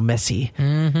Lionel Lessi,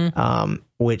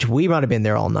 which we might have been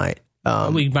there all night.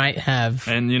 We might have.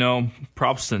 And,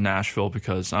 props to Nashville,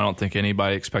 because I don't think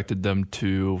anybody expected them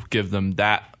to give them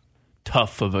that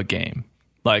tough of a game.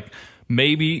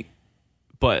 Maybe,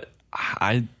 but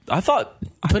I thought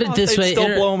this way,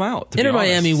 still blow them out. Inter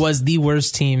Miami was the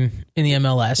worst team in the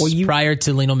MLS prior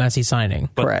to Lionel Messi signing.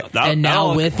 Correct. And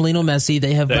now with Lionel Messi,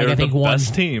 they have I think won.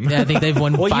 Best team. Yeah, I think they've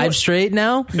won 5 straight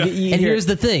now. And here's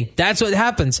the thing: that's what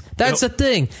happens. That's the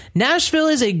thing. Nashville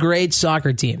is a great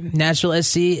soccer team. Nashville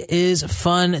SC is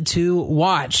fun to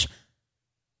watch.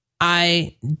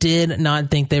 I did not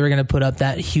think they were going to put up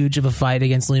that huge of a fight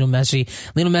against Lionel Messi.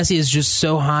 Lionel Messi is just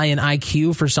so high in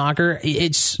IQ for soccer.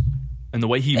 And the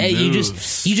way he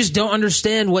moves. You just don't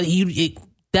understand what you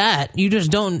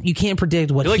can't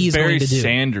predict what he's Barry going to do.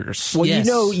 Sanders. Well, yes.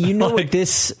 you know what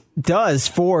this does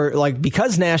for,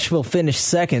 because Nashville finished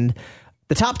second,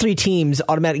 the top 3 teams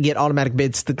get automatic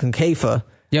bids to CONCACAF.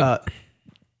 Yep.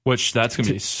 Which that's going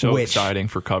to be so exciting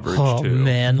for coverage too. Oh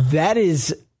man. That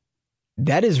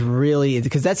is really,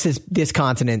 because that's this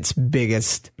continent's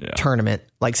biggest tournament,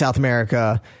 like South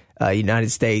America,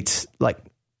 United States,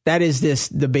 that is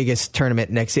the biggest tournament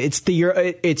next. It's the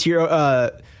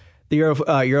Europas,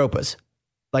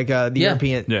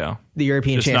 European, the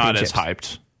European it's Championships. Not as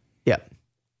hyped. Yeah.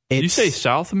 Did you say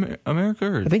South America?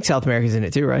 Or? I think South America's in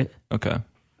it too, right? Okay.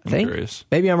 I'm curious.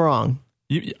 Maybe I'm wrong.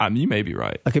 You may be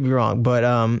right. I could be wrong,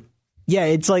 but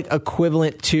it's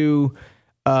equivalent to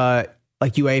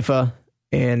UEFA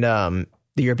and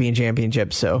the European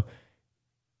Championships. So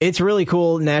it's really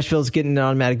cool. Nashville's getting an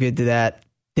automatic bid to that.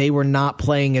 They were not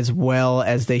playing as well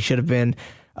as they should have been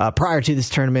prior to this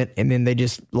tournament, and then they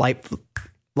just light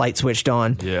switched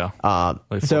on. Yeah.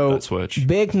 So that switch.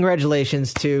 Big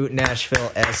congratulations to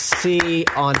Nashville SC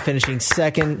on finishing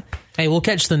second. Hey, we'll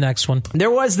catch the next one.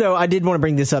 There was, though, I did want to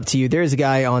bring this up to you. There's a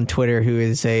guy on Twitter who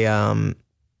is he's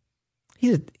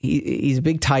a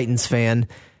big Titans fan.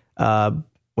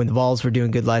 When the Vols were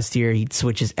doing good last year, he'd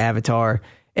switch his avatar,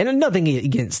 and nothing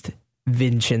against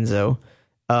Vincenzo.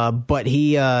 But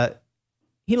he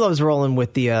loves rolling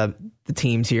with the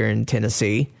teams here in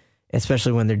Tennessee,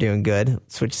 especially when they're doing good.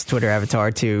 Switch his Twitter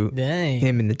avatar to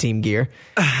him in the team gear.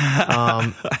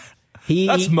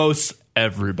 That's most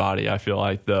everybody, I feel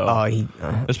like, though.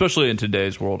 Especially in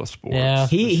today's world of sports. Yeah.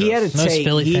 He had a take. Most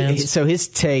Philly fans. So his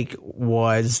take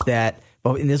was that.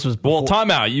 Well, and this was before. Well,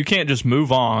 time out. You can't just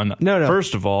move on. No.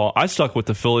 First of all, I stuck with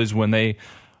the Phillies when they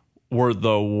were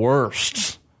the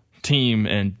worst team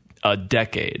in a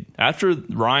decade. After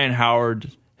Ryan Howard,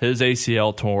 his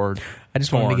ACL torn. I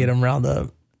just wanted to get him round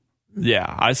up.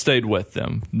 Yeah, I stayed with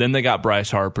them. Then they got Bryce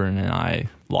Harper, and I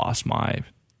lost my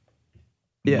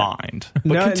mind.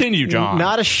 But continue, John.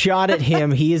 Not a shot at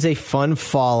him. He is a fun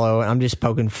follow. I'm just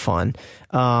poking fun.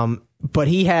 But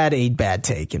he had a bad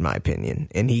take, in my opinion,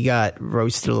 and he got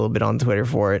roasted a little bit on Twitter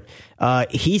for it.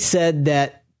 He said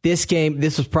that this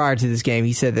was prior to this game,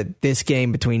 he said that this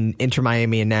game between Inter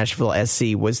Miami and Nashville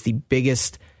SC was the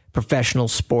biggest professional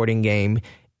sporting game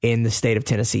in the state of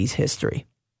Tennessee's history.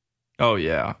 Oh,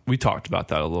 yeah. We talked about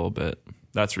that a little bit.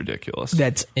 That's ridiculous.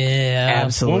 That's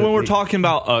absolutely. When we're talking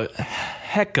about a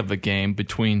heck of a game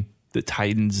between the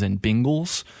Titans and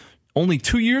Bengals only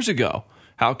 2 years ago.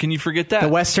 How can you forget that? The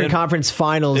Western Conference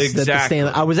Finals. Exactly.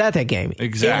 I was at that game.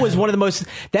 Exactly. It was one of the most,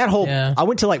 I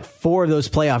went to like 4 of those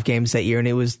playoff games that year, and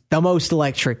it was the most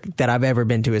electric that I've ever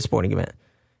been to a sporting event.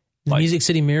 The Music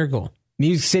City Miracle.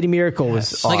 Music City Miracle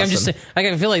was awesome. Like I'm just,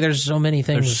 I feel like there's so many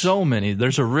things. There's so many.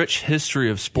 There's a rich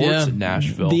history of sports in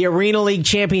Nashville. The Arena League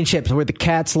Championships where the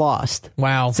Cats lost.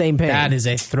 Wow. Same pain. That is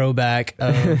a throwback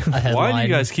of a headline. Why do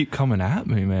you guys keep coming at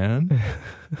me, man?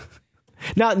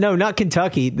 Not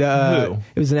Kentucky. It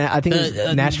was I think it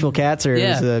was Nashville Cats or it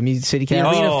was the Music City Cats.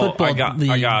 The Arena Football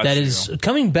League that is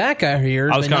coming back, I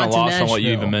hear. I was kind of lost Nashville. on what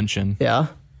you even mentioned. Yeah.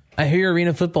 I hear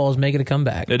Arena Football is making a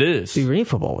comeback. It is. The Arena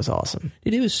Football was awesome.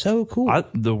 Dude, it was so cool.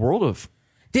 The world of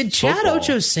Did Chad football.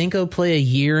 Ochocinco play a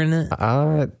year in it?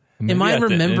 Am I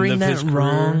remembering that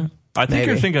wrong? I think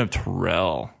you're thinking of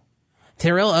Terrell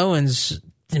Owens,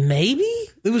 maybe?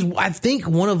 It was. I think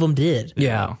one of them did.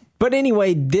 Yeah. But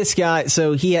anyway, this guy,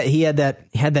 so he had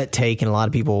that take, and a lot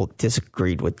of people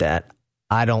disagreed with that.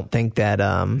 I don't think that,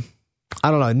 I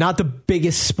don't know, not the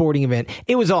biggest sporting event.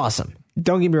 It was awesome.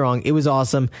 Don't get me wrong. It was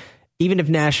awesome. Even if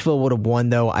Nashville would have won,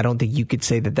 though, I don't think you could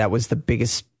say that was the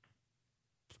biggest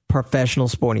professional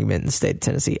sporting event in the state of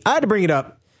Tennessee. I had to bring it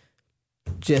up.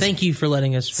 Just thank you for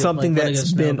letting us. Something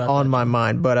that's been on my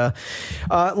mind. But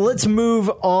let's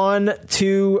move on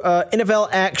to NFL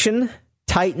action.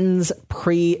 Titans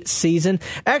preseason.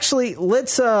 Actually,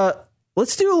 let's do a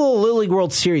little Little League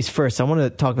World Series first. I want to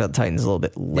talk about the Titans a little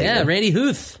bit later. Yeah, Randy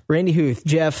Huth.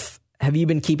 Jeff, have you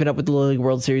been keeping up with the Little League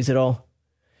World Series at all?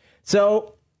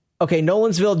 So, okay,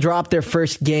 Nolensville dropped their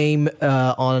first game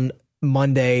on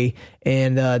Monday,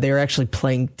 and they're actually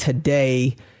playing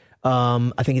today.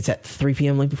 I think it's at 3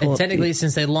 p.m. And technically,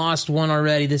 since they lost one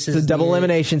already, this is a double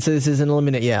elimination, so this is an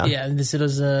eliminate. Yeah, this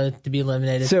is to be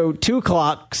eliminated. So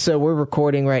 2:00. So we're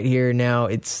recording right here now.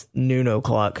 It's noon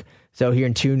o'clock. So here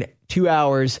in 2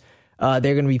 hours, they're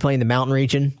going to be playing the Mountain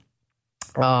Region.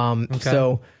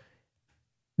 So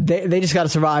they just got to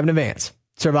survive and advance.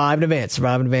 Survive and advance.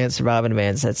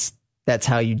 That's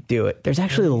how you do it. There's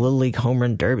actually the Little League Home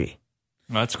Run Derby.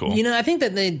 That's cool. You know, I think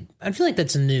that I feel like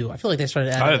that's new. I feel like they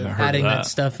started adding that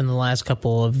stuff in the last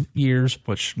couple of years.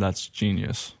 That's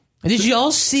genius. Did you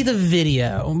all see the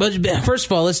video? But first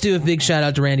of all, let's do a big shout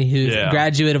out to Randy Huth,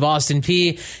 graduate of Austin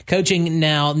Peay, coaching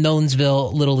now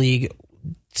Nolensville Little League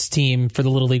team for the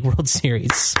Little League World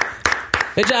Series.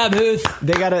 Good job, Huth.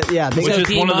 They gotta, which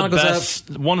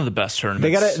is one of the best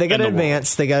tournaments. They gotta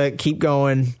advance. They gotta keep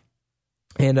going.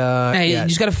 And you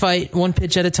just gotta fight one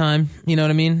pitch at a time. You know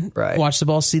what I mean? Right. Watch the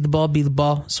ball, see the ball, be the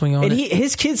ball, swing on and it.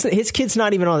 His kid's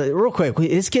not even on real quick.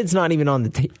 His kid's not even on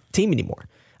the team anymore.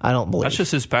 I don't believe. That's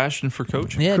just his passion for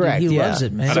coaching. Yeah, correct. Dude, he loves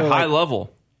it, man. At a high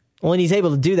level. Well, and he's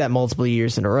able to do that multiple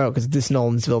years in a row because this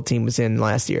Nolensville team was in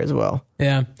last year as well.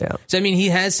 Yeah. So, I mean, he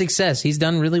has success. He's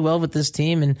done really well with this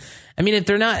team. And, I mean, if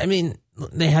they're not, I mean,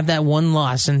 they have that one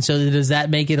loss. And so does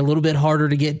that make it a little bit harder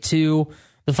to get to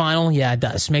the final? Yeah, it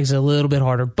does. Makes it a little bit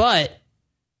harder. But,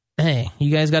 hey,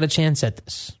 you guys got a chance at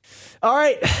this. All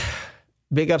right.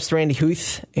 Big ups to Randy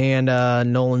Huth and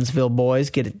Nolensville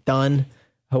boys. Get it done.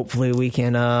 Hopefully we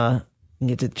can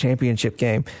get to the championship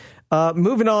game.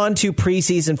 Moving on to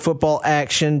preseason football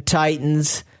action.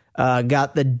 Titans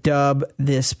got the dub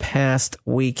this past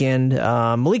weekend.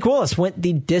 Malik Willis went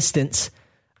the distance.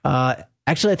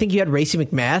 Actually, I think you had Racy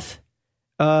McMath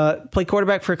play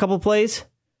quarterback for a couple of plays.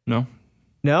 No?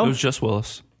 It was just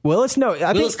Willis. Willis? No.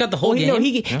 Willis got the whole game? No,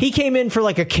 he came in for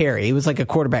like a carry. It was like a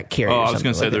quarterback carry. I was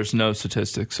going to say there's no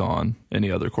statistics on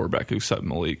any other quarterback except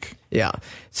Malik. Yeah.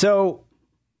 So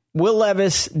Will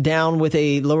Levis down with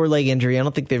a lower leg injury. I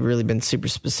don't think they've really been super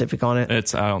specific on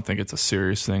it. I don't think it's a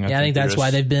serious thing. I think that's why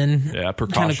they've been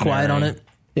kind of quiet on it.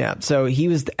 Yeah, so he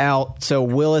was out. So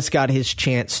Willis got his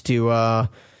chance to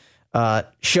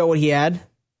show what he had.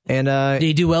 And did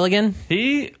he do well again?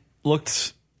 He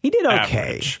looked He did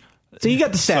okay. average. So you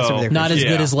got the stats over there. Not as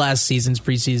good as last season's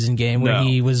preseason game where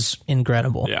he was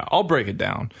incredible. Yeah, I'll break it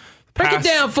down. Break it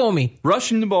down for me.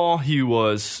 Rushing the ball, he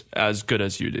was as good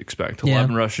as you'd expect.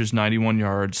 11 rushes, 91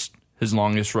 yards. His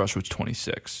longest rush was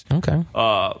 26. Okay.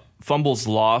 Fumbles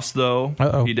lost, though.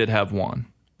 He did have one.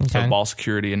 Okay. So ball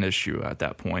security an issue at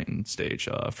that point in stage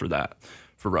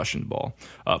for rushing the ball.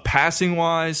 Passing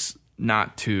wise,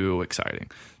 not too exciting.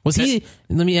 Was he?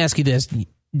 Let me ask you this: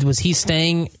 was he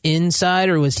staying inside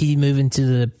or was he moving to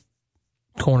the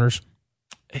corners?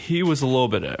 He was a little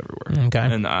bit everywhere. Okay,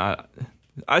 and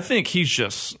I think he's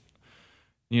just,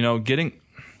 getting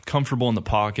comfortable in the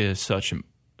pocket is such an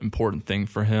important thing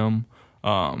for him.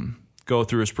 Go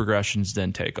through his progressions,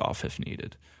 then take off if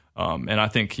needed. And I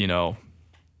think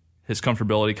his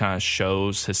comfortability kind of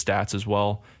shows his stats as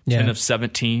well. 10 of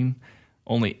 17,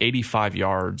 only 85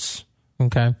 yards.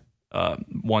 Okay.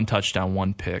 1 touchdown,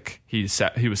 1 pick. He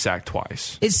was sacked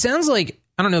twice. It sounds like,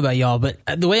 I don't know about y'all, but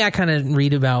the way I kind of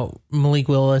read about Malik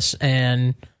Willis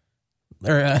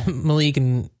Malik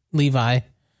and Levi,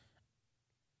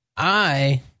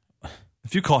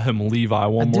 if you call him Levi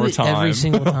one more time. Every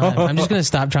single time. I'm just going to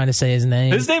stop trying to say his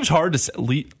name. His name's hard to say.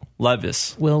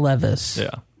 Levis. Will Levis.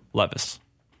 Yeah. Levis.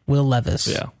 Will Levis.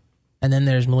 Yeah. And then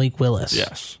there's Malik Willis.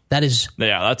 Yes. That's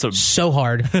so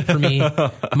hard for me.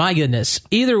 My goodness.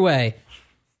 Either way,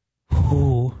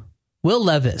 Will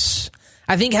Levis,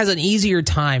 I think, has an easier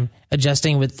time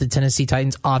adjusting with the Tennessee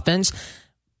Titans offense,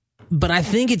 but I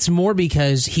think it's more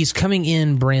because he's coming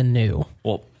in brand new.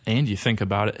 Well, and you think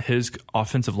about it, his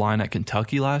offensive line at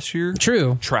Kentucky last year?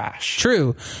 True. Trash.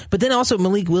 True. But then also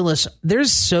Malik Willis,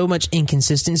 there's so much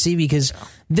inconsistency because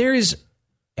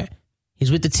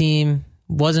he's with the team,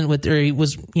 he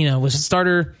was a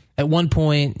starter at one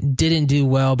point, didn't do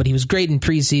well, but he was great in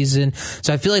preseason.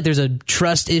 So I feel like there's a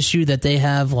trust issue that they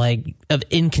have of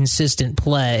inconsistent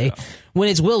play. Yeah. When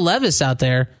it's Will Levis out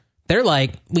there, they're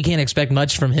like, we can't expect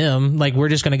much from him. We're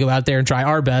just going to go out there and try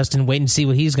our best and wait and see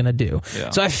what he's going to do.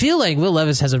 Yeah. So I feel like Will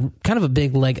Levis has a kind of a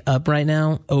big leg up right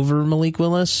now over Malik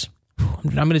Willis.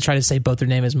 I'm going to try to say both their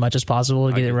name as much as possible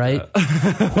to get it right.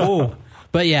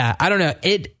 But yeah, I don't know.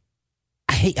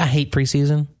 I hate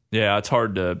preseason. Yeah, it's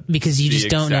hard to because you just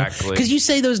don't know. Because you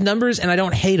say those numbers and I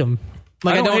don't hate them.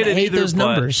 I don't hate those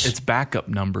numbers. It's backup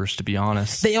numbers, to be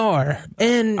honest. They are.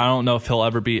 And I don't know if he'll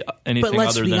ever be anything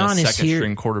other than a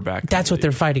second-string quarterback. That's what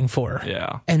they're fighting for.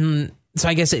 Yeah. And so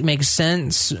I guess it makes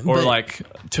sense. Or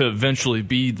to eventually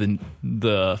be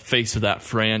the face of that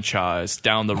franchise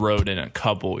down the road in a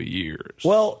couple of years.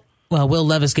 Well, Will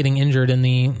Levis getting injured in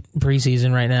the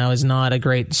preseason right now is not a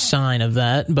great sign of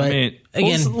that. But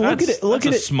again, look at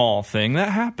it. Small thing that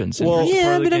happens. Well,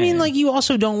 yeah, but I mean, you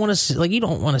also don't want to you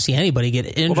don't want to see anybody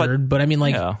get injured. But I mean,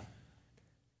 I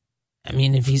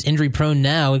mean, if he's injury prone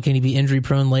now, can he be injury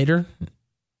prone later?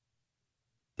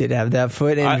 Did have that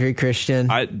foot injury,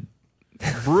 Christian? I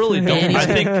really don't.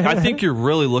 I think you're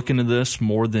really looking at this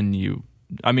more than you.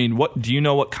 I mean, what do you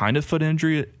know? What kind of foot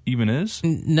injury it even is?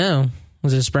 No.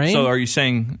 Was it a sprain? So are you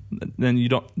saying then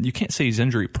you can't say he's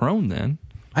injury prone then?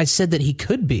 I said that he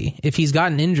could be if he's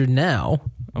gotten injured now.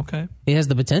 Okay. He has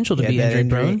the potential to be injury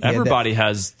prone. Everybody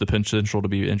has the potential to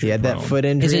be injury prone. He had that foot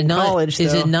injury in college, though.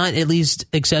 Is it not at least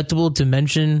acceptable to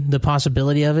mention the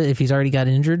possibility of it if he's already got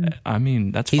injured? I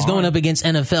mean, that's He's fine. going up against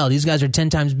NFL. These guys are 10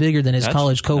 times bigger than his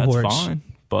college cohorts. That's fine,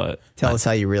 but tell us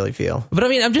how you really feel. But I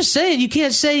mean, I'm just saying, you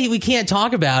can't say we can't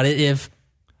talk about it if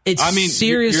it's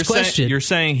serious question. You're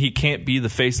saying he can't be the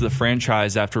face of the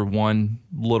franchise after one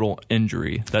little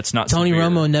injury. That's not Tony severe.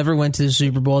 Romo never went to the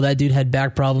Super Bowl. That dude had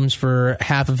back problems for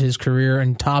half of his career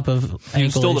on top of ankle issues. He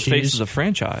was still the face of the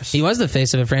franchise. He was the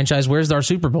face of a franchise. Where's our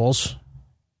Super Bowls?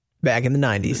 Back in the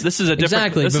 90s. This is a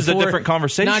different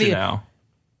conversation now.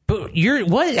 But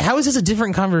what? How is this a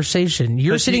different conversation?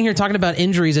 You're sitting here talking about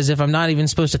injuries as if I'm not even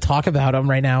supposed to talk about them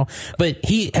right now. But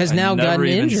he has now gotten injured.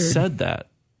 Never even said that.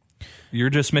 You're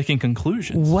just making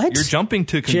conclusions. What? You're jumping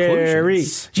to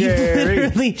conclusions. Jerry.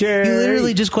 You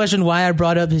literally just questioned why I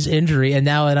brought up his injury, and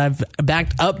now that I've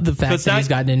backed up the fact that he's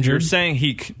gotten injured. You're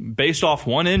saying based off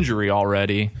one injury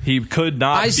already, he could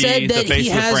not be the face of the franchise. I said that he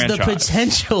has the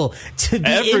potential to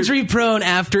be injury prone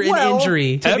after an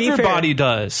injury. Everybody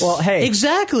does. Well, hey.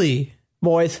 Exactly.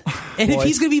 Boys. And if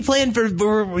he's going to be playing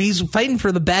he's fighting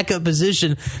for the backup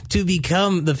position to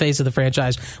become the face of the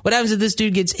franchise, what happens if this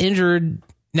dude gets injured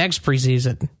next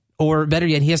preseason? Or better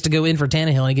yet, he has to go in for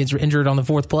Tannehill and he gets injured on the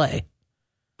fourth play. I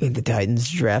think the Titans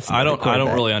draft. I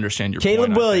don't really understand your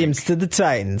Caleb point. Williams to the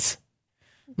Titans.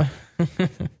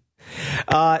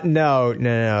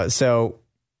 No. So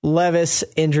Levis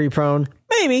injury prone,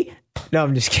 maybe. No,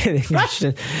 I'm just kidding.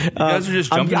 Christian. You guys are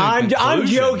just jumping to I'm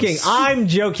conclusions. I'm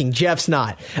joking. Jeff's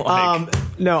not. I'm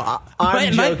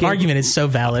my joking. argument is so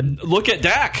valid. Look at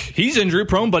Dak. He's injury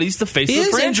prone, but he's the face of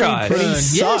the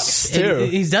franchise. He sucks, too.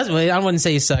 He does. Well, I wouldn't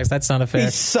say he sucks. That's not a fair.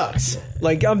 He sucks.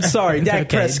 Like, I'm sorry. Dak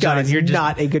Okay, Prescott John, is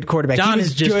not a good quarterback. John He was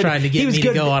is just good. trying to get me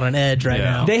to go on an edge right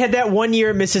now. They had that 1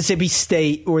 year at Mississippi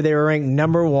State where they were ranked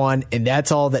number 1, and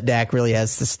that's all that Dak really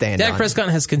has to stand on. Dak Prescott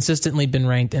has consistently been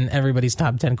ranked in everybody's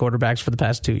top 10 quarterbacks for the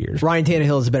past 2 years. Ryan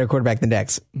Tannehill is a better quarterback than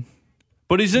Dak's.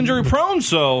 But he's injury prone,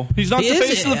 so he's not the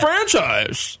face of the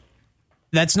franchise.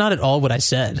 That's not at all what I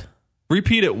said.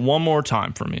 Repeat it one more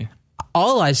time for me.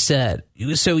 All I said,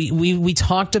 so we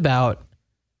talked about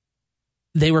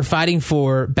they were fighting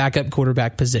for backup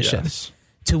quarterback position,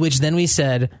 to which then we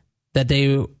said that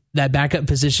that backup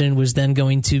position was then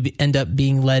going to end up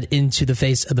being led into the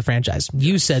face of the franchise.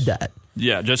 You said that.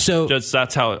 Yeah, just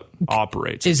that's how it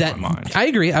operates in my mind. I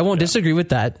agree. I won't disagree with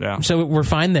that. Yeah. So we're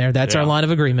fine there. That's our line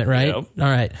of agreement, right? Yep. All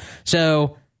right.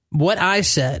 So what I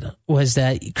said was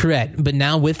that correct, but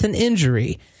now with an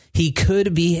injury, he could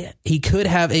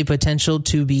have a potential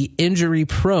to be injury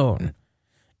prone.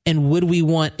 And would we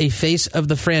want a face of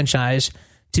the franchise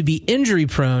to be injury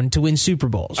prone to win Super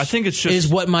Bowls? I think it's just is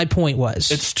what my point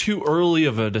was. It's too early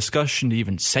of a discussion to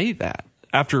even say that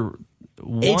after.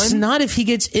 It's not if he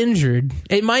gets injured.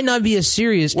 It might not be a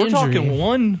serious injury. We're talking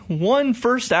one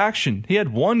first action. He had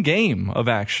one game of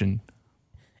action.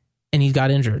 And he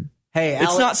got injured. Hey,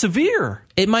 it's not severe.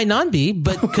 It might not be,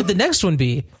 but could the next one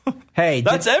be? Hey,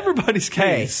 that's everybody's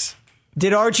case.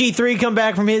 Did RG3 come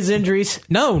back from his injuries?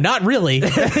 No, not really.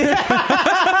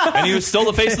 And he was still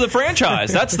the face of the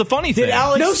franchise. That's the funny thing.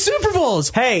 No Super Bowls.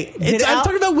 Hey, I'm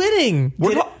talking about winning.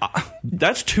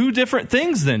 That's two different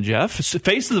things then, Jeff.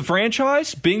 Face of the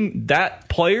franchise, being that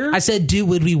player. I said,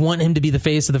 would we want him to be the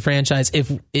face of the franchise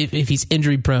if he's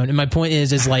injury prone? And my point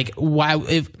is like, why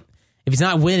if he's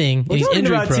not winning, he's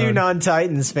injury prone. About two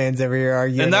non-Titans fans every year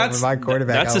arguing over my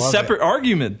quarterback. That's a separate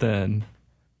argument then.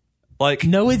 Like,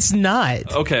 no, it's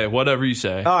not. Okay, whatever you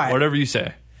say. All right. Whatever you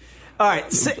say. All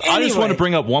right. So anyway, I just want to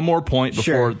bring up one more point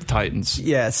before the Titans.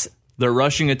 Yes. Their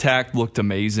rushing attack looked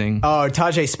amazing. Oh,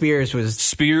 Tajay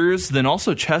Spears, then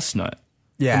also Chestnut.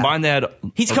 Yeah. Combined, they had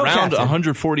He's around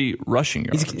 140 rushing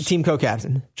yards. He's team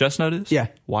co-captain. Chestnut is? Yeah.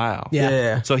 Wow.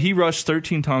 Yeah. So he rushed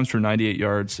 13 times for 98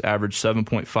 yards, averaged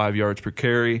 7.5 yards per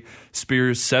carry.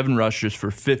 Spears, 7 rushes for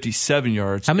 57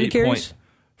 yards. How many carries?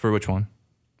 For which one?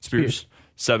 Spears.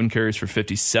 7 carries for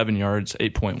 57 yards,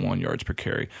 8.1 yards per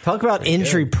carry. Talk about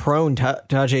injury-prone.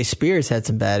 Tajay Spears had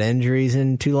some bad injuries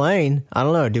in Tulane. I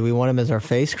don't know. Do we want him as our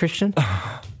face, Christian?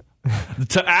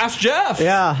 To ask Jeff.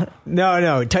 Yeah.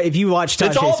 No. If you watch Tajay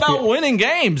It's all about winning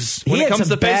games when it comes to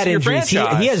the face of your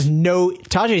franchise.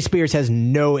 Tajay Spears has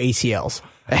no ACLs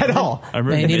at all.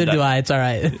 Neither do I. It's all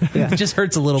right. It just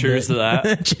hurts a little Cheers bit. To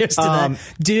that. Cheers to that.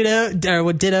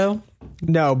 Ditto.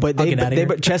 No, but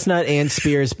Chestnut and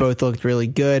Spears both looked really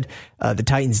good. The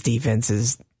Titans' defense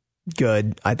is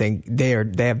good. I think they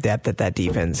have depth at that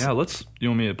defense. Yeah, you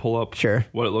want me to pull up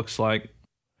what it looks like?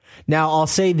 Now, I'll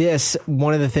say this.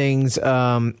 One of the things,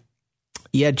 Chig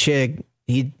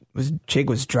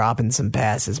was dropping some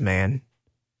passes, man.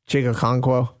 Chig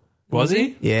Okonkwo. Was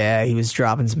he? Yeah, he was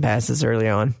dropping some passes early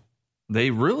on. They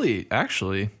really,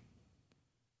 actually...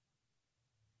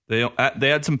 They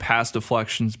had some pass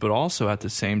deflections, but also at the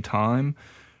same time,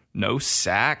 no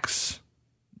sacks.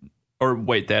 Or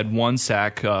wait, they had 1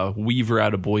 sack. Weaver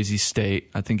out of Boise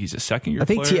State. I think he's a second-year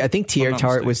player. I think T.R.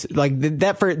 Tart was like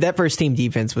that first team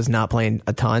defense was not playing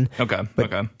a ton. Okay.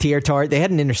 T.R. Tart, they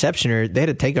had an interception or they had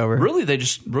a takeover. Really, they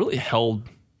just really held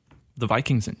the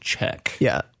Vikings in check.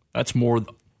 Yeah, that's more.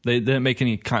 They didn't make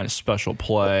any kind of special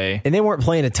play, and they weren't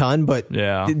playing a ton. But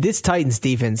this Titans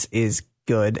defense is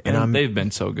good, and they've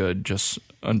been so good just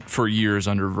for years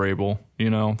under Vrabel. You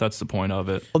know, that's the point of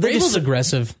it. Well, Vrabel's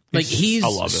aggressive. Like he's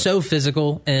so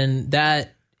physical, and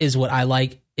that is what I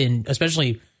like.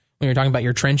 Especially when you're talking about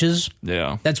your trenches.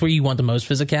 Yeah, that's where you want the most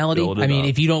physicality. I mean,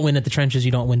 if you don't win at the trenches,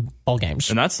 you don't win ball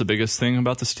games. And that's the biggest thing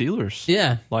about the Steelers.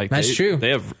 Yeah, like that's true. They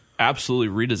have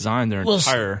absolutely redesigned their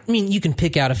entire. I mean, you can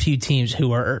pick out a few teams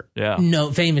who are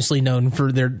famously known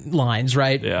for their lines,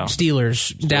 right? Yeah.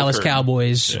 Steelers, Dallas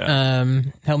Cowboys. Yeah.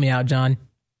 Help me out, John.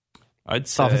 I'd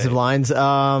say offensive lines.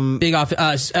 San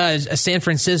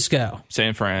Francisco.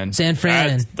 San Fran.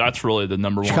 That's really the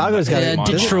number one. Chicago's got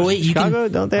Detroit. Chicago,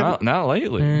 don't they? Not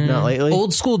lately. Not lately.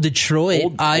 Old school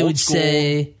Detroit. I would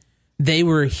say they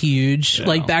were huge. Yeah.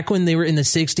 Like back when they were in the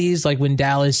 60s, like when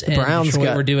Dallas and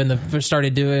Detroit were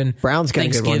started doing Browns got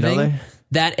Thanksgiving. A good one, don't they?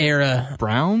 That era.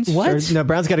 Browns? What? No,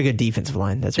 Browns got a good defensive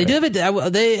line. That's right.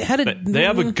 They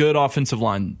have a good offensive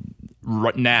line.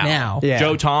 right now. Yeah.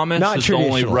 Joe Thomas Not is the only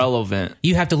traditionally. relevant.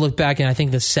 You have to look back in, I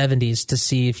think, the 70s to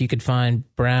see if you could find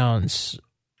Browns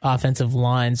offensive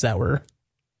lines that were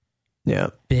Yeah.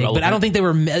 big. Relevant. But I don't think they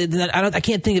were. I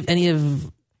can't think of any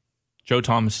of. Joe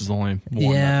Thomas is the only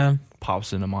one that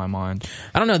pops into my mind.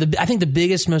 I don't know. I think the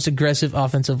biggest, most aggressive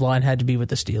offensive line had to be with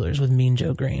the Steelers with Mean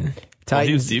Joe Green. Well,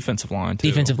 he was defensive line, too.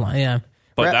 Defensive line, yeah.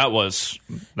 But Right. that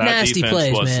Nasty defense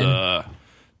plays, was man. a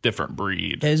different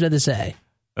breed. I was about to say.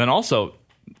 And also,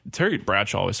 Terry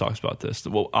Bradshaw always talks about this.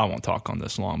 Well, I won't talk on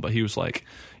this long, but he was like,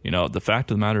 the fact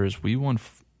of the matter is we won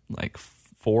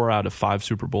 4 out of 5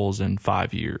 Super Bowls in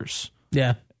 5 years.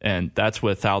 Yeah. And that's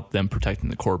without them protecting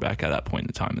the quarterback at that point in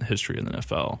the time in the history of the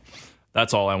NFL.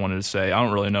 That's all I wanted to say. I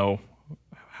don't really know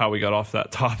how we got off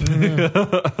that topic.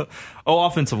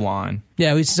 Offensive line.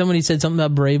 Yeah, somebody said something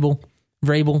about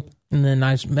Vrabel, and then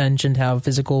I mentioned how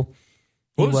physical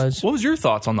he was. What was your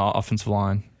thoughts on the offensive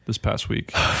line this past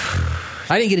week?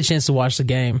 I didn't get a chance to watch the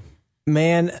game.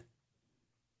 Man,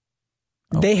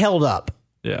 they held up.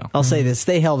 Yeah. I'll say this.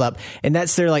 They held up. And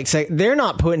that's they're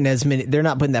not putting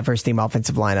that first team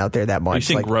offensive line out there that much. Are you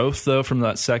seeing growth, though, from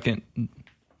that second?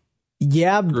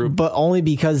 Yeah, group? but only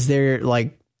because they're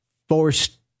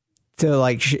forced to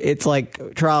it's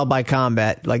like trial by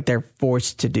combat. They're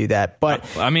forced to do that. But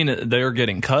I mean, they're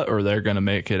getting cut or they're going to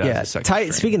make it as a second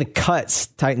string. Speaking of cuts,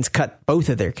 Titans cut both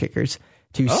of their kickers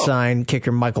to sign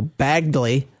kicker Michael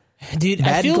Bagley. Dude,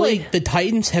 I feel like the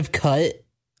Titans have cut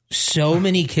so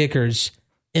many kickers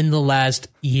in the last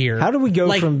year. How do we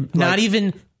go from not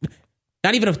even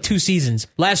of 2 seasons?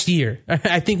 Last year,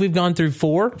 I think we've gone through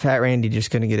 4. Fat Randy just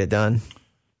couldn't get it done.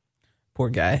 Poor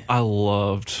guy. I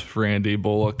loved Randy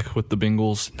Bullock with the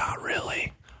Bengals. Not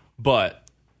really, but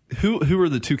who are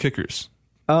the 2 kickers?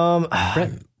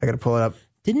 I got to pull it up.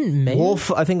 Didn't Mayer?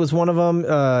 Wolf, I think, was one of them.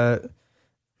 I'm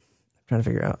trying to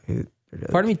figure out who.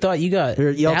 Part of me thought you got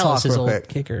Y'all talk Dallas's real old quick.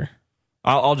 kicker.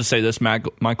 I'll just say this: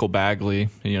 Michael Bagley.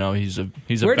 He's a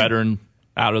veteran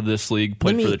out of this league.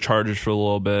 Played for the Chargers for a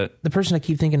little bit. The person I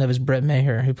keep thinking of is Brett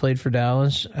Maher, who played for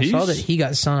Dallas. I saw that he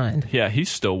got signed. Yeah, he's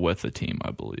still with the team,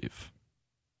 I believe.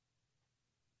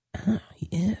 He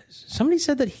is. Somebody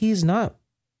said that he's not.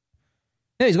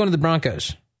 Yeah, he's going to the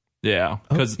Broncos. Yeah,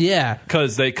 because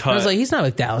they cut. I was like, he's not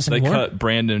with Dallas anymore. They cut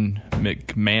Brandon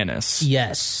McManus.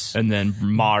 Yes, and then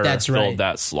Maher filled right.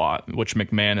 that slot, which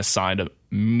McManus signed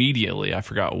immediately. I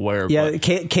forgot where. Yeah,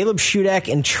 Caleb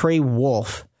Shudak and Trey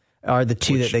Wolf are the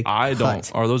 2 that they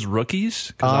cut. Are those rookies?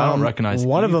 Because I don't recognize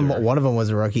one either. of them. One of them was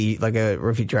a rookie, like a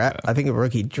rookie draft. I think a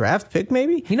rookie draft pick,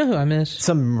 maybe. You know who I miss?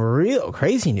 Some real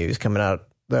crazy news coming out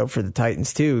though for the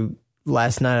Titans too.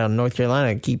 Last night on North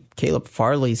Carolina, keep Caleb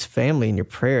Farley's family in your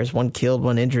prayers. 1 killed,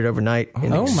 1 injured overnight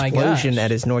in an explosion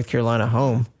at his North Carolina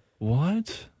home.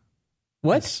 What?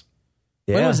 Yeah,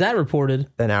 When was that reported?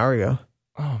 An hour ago.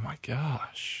 Oh my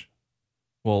gosh.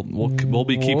 Well, we'll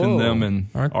be keeping them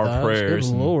in our prayers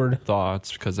and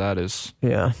thoughts because that is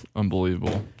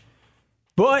unbelievable.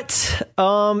 But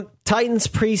Titans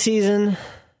preseason,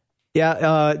 we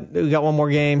got one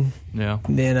more game. Yeah.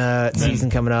 Then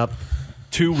season coming up.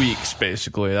 2 weeks,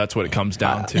 basically. That's what it comes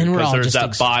down to. And we're all Because there's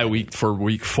just that bye week for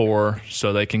week 4,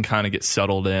 so they can kind of get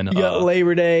settled in. You got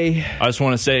Labor Day. I just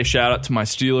want to say a shout out to my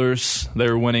Steelers. They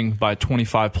were winning by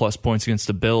 25 plus points against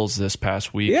the Bills this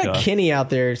past week. You got Kenny out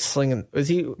there slinging.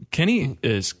 Kenny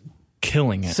is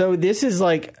killing it. So this is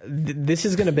this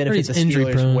is going to benefit the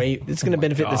Steelers way. It's going to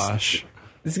benefit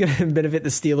This is going to benefit the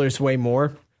Steelers way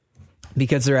more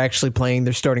because they're actually playing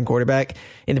their starting quarterback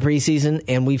in the preseason,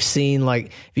 and we've seen if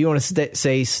you want to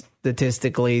say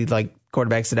statistically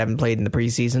quarterbacks that haven't played in the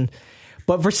preseason.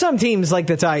 But for some teams like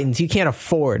the Titans, you can't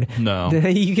afford. No.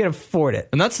 You can't afford it.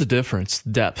 And that's the difference.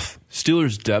 Depth.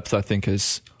 Steelers' depth, I think,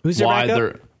 is why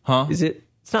they're... Huh? Is it?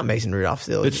 It's not Mason Rudolph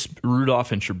still. It's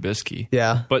Rudolph and Trubisky.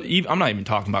 Yeah. But I'm not even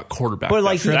talking about quarterback. But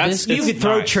you could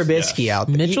throw Trubisky out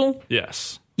there. Mitchell?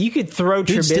 Yes. You could throw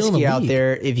Trubisky out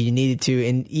there if you needed to,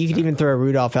 and you could even throw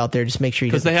Rudolph out there. Just make sure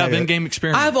he doesn't. Because they have in-game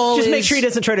experience. Just make sure he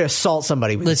doesn't try to assault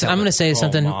somebody. Listen, I'm going to say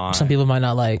something some people might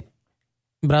not like,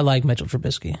 but I like Mitchell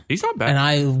Trubisky. He's not bad. And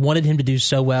I wanted him to do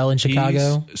so well in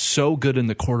Chicago. He's so good in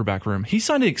the quarterback room. He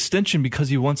signed an extension because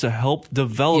he wants to help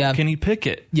develop Kenny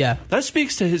Pickett. Yeah. That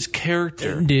speaks to his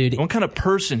character. Dude. What kind of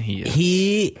person he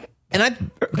is.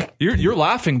 You're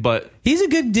laughing, but... He's a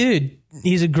good dude.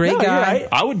 He's a great guy. Right.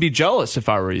 I would be jealous if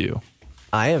I were you.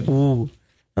 I am. Ooh.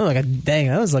 Oh,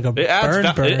 that was like a burn.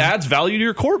 It adds value to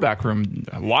your quarterback room.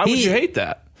 Why would you hate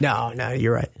that? No,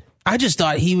 you're right. I just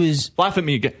thought he was... Laugh at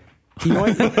me again. You know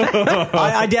what?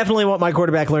 I definitely want my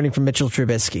quarterback learning from Mitchell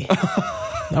Trubisky.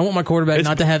 I want my quarterback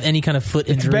not to have any kind of foot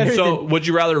injury. So would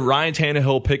you rather Ryan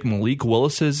Tannehill pick Malik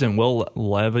Willis's and Will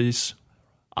Levis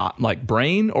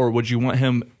brain, or would you want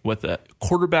him with a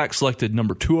quarterback selected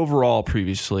number 2 overall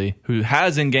previously, who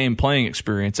has in-game playing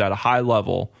experience at a high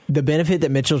level? The benefit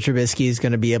that Mitchell Trubisky is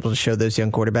going to be able to show those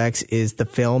young quarterbacks is the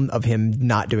film of him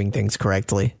not doing things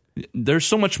correctly. There's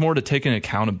so much more to take into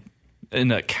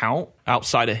account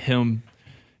outside of him.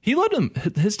 He led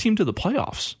his team to the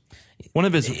playoffs. One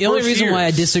of his the only reason years. why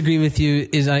I disagree with you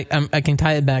is I can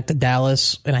tie it back to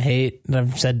Dallas, and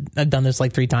I've done this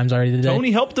like 3 times already today. Tony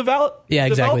helped develop. Yeah,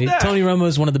 exactly. That. Tony Romo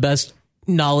is one of the best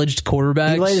knowledge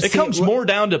quarterbacks. It comes more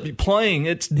down to playing.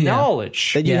 It's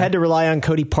knowledge. That you had to rely on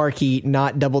Cody Parkey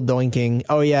not double doinking.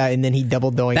 Oh yeah, and then he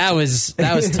double doinked. That was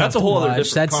tough. That's a whole to other watch.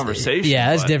 different conversation. Yeah,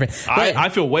 that's different. I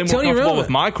feel way more Tony comfortable Romo, with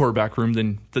my quarterback room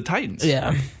than the Titans.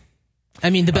 Yeah. I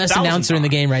mean, the best announcer in the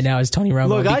game right now is Tony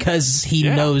Romo because he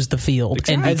knows the field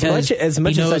and because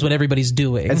he knows what everybo's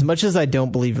doing. As much as I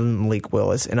don't believe in Malik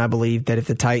Willis, and I believe that if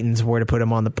the Titans were to put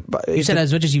him on the... You said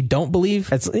as much as you don't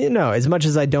believe? As much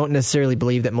as I don't necessarily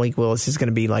believe that Malik Willis is going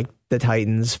to be like the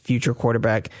Titans' future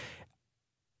quarterback,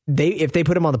 if they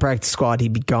put him on the practice squad,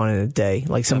 he'd be gone in a day.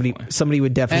 Like somebody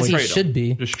would definitely... As he should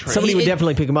be. Somebody would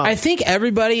definitely pick him up. I think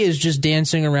everybody is just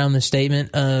dancing around the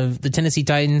statement of the Tennessee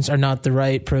Titans are not the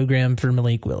right program for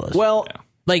Malik Willis. Well...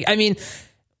 Like, I mean...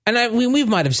 And we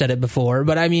might have said it before,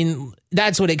 but I mean,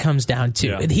 that's what it comes down to.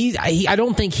 Yeah. I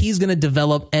don't think he's going to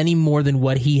develop any more than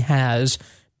what he has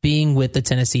being with the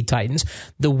Tennessee Titans.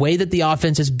 The way that the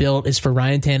offense is built is for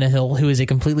Ryan Tannehill, who is a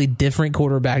completely different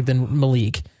quarterback than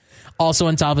Malik. Also,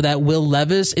 on top of that, Will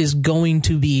Levis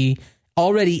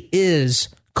already is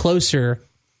closer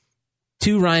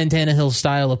to Ryan Tannehill's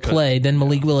style of play than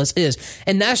Malik Willis is.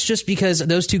 And that's just because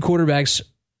those two quarterbacks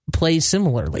play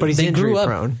similarly. But he's injury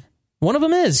prone. One of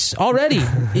them is already.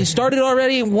 He started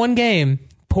already in one game.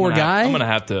 Poor guy. I'm going to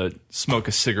have to smoke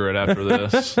a cigarette after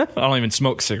this. I don't even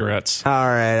smoke cigarettes. All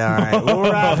right. We'll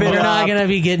wrap it up. We're not going to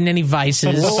be getting any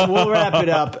vices. We'll wrap it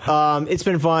up. It's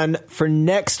been fun. For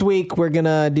next week, we're going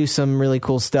to do some really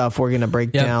cool stuff. We're going to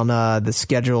break down the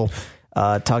schedule,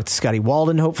 talk to Scotty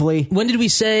Walden, hopefully. When did we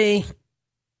say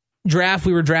draft?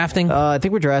 We were drafting? I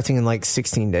think we're drafting in like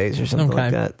 16 days or something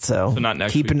like that. So not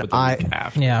next keep week, an but the week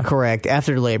after. Yeah. Correct.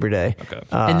 After Labor Day. Okay.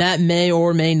 And that may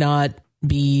or may not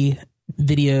be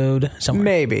videoed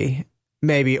somewhere.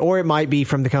 Maybe, or it might be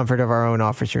from the comfort of our own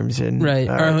office rooms and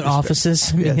our own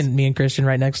offices. Yes. Me and Christian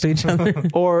right next to each other.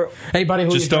 Or hey, buddy,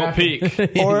 just don't peek.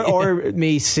 or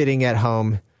me sitting at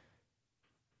home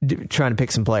trying to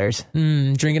pick some players,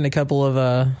 drinking a couple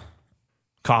of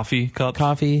coffee cups.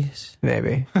 Coffees,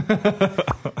 maybe.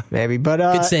 But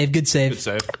good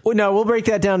save. Well, no, we'll break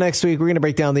that down next week. We're going to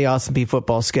break down the Austin Peay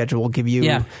football schedule. We'll give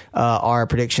you our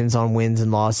predictions on wins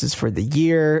and losses for the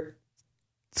year.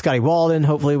 Scotty Walden,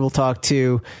 hopefully we'll talk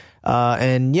to.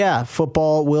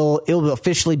 Football it'll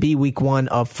officially be week 1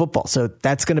 of football. So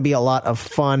that's going to be a lot of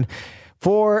fun.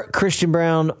 For Christian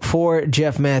Brown, for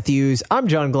Jeff Matthews, I'm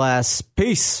John Glass.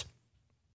 Peace.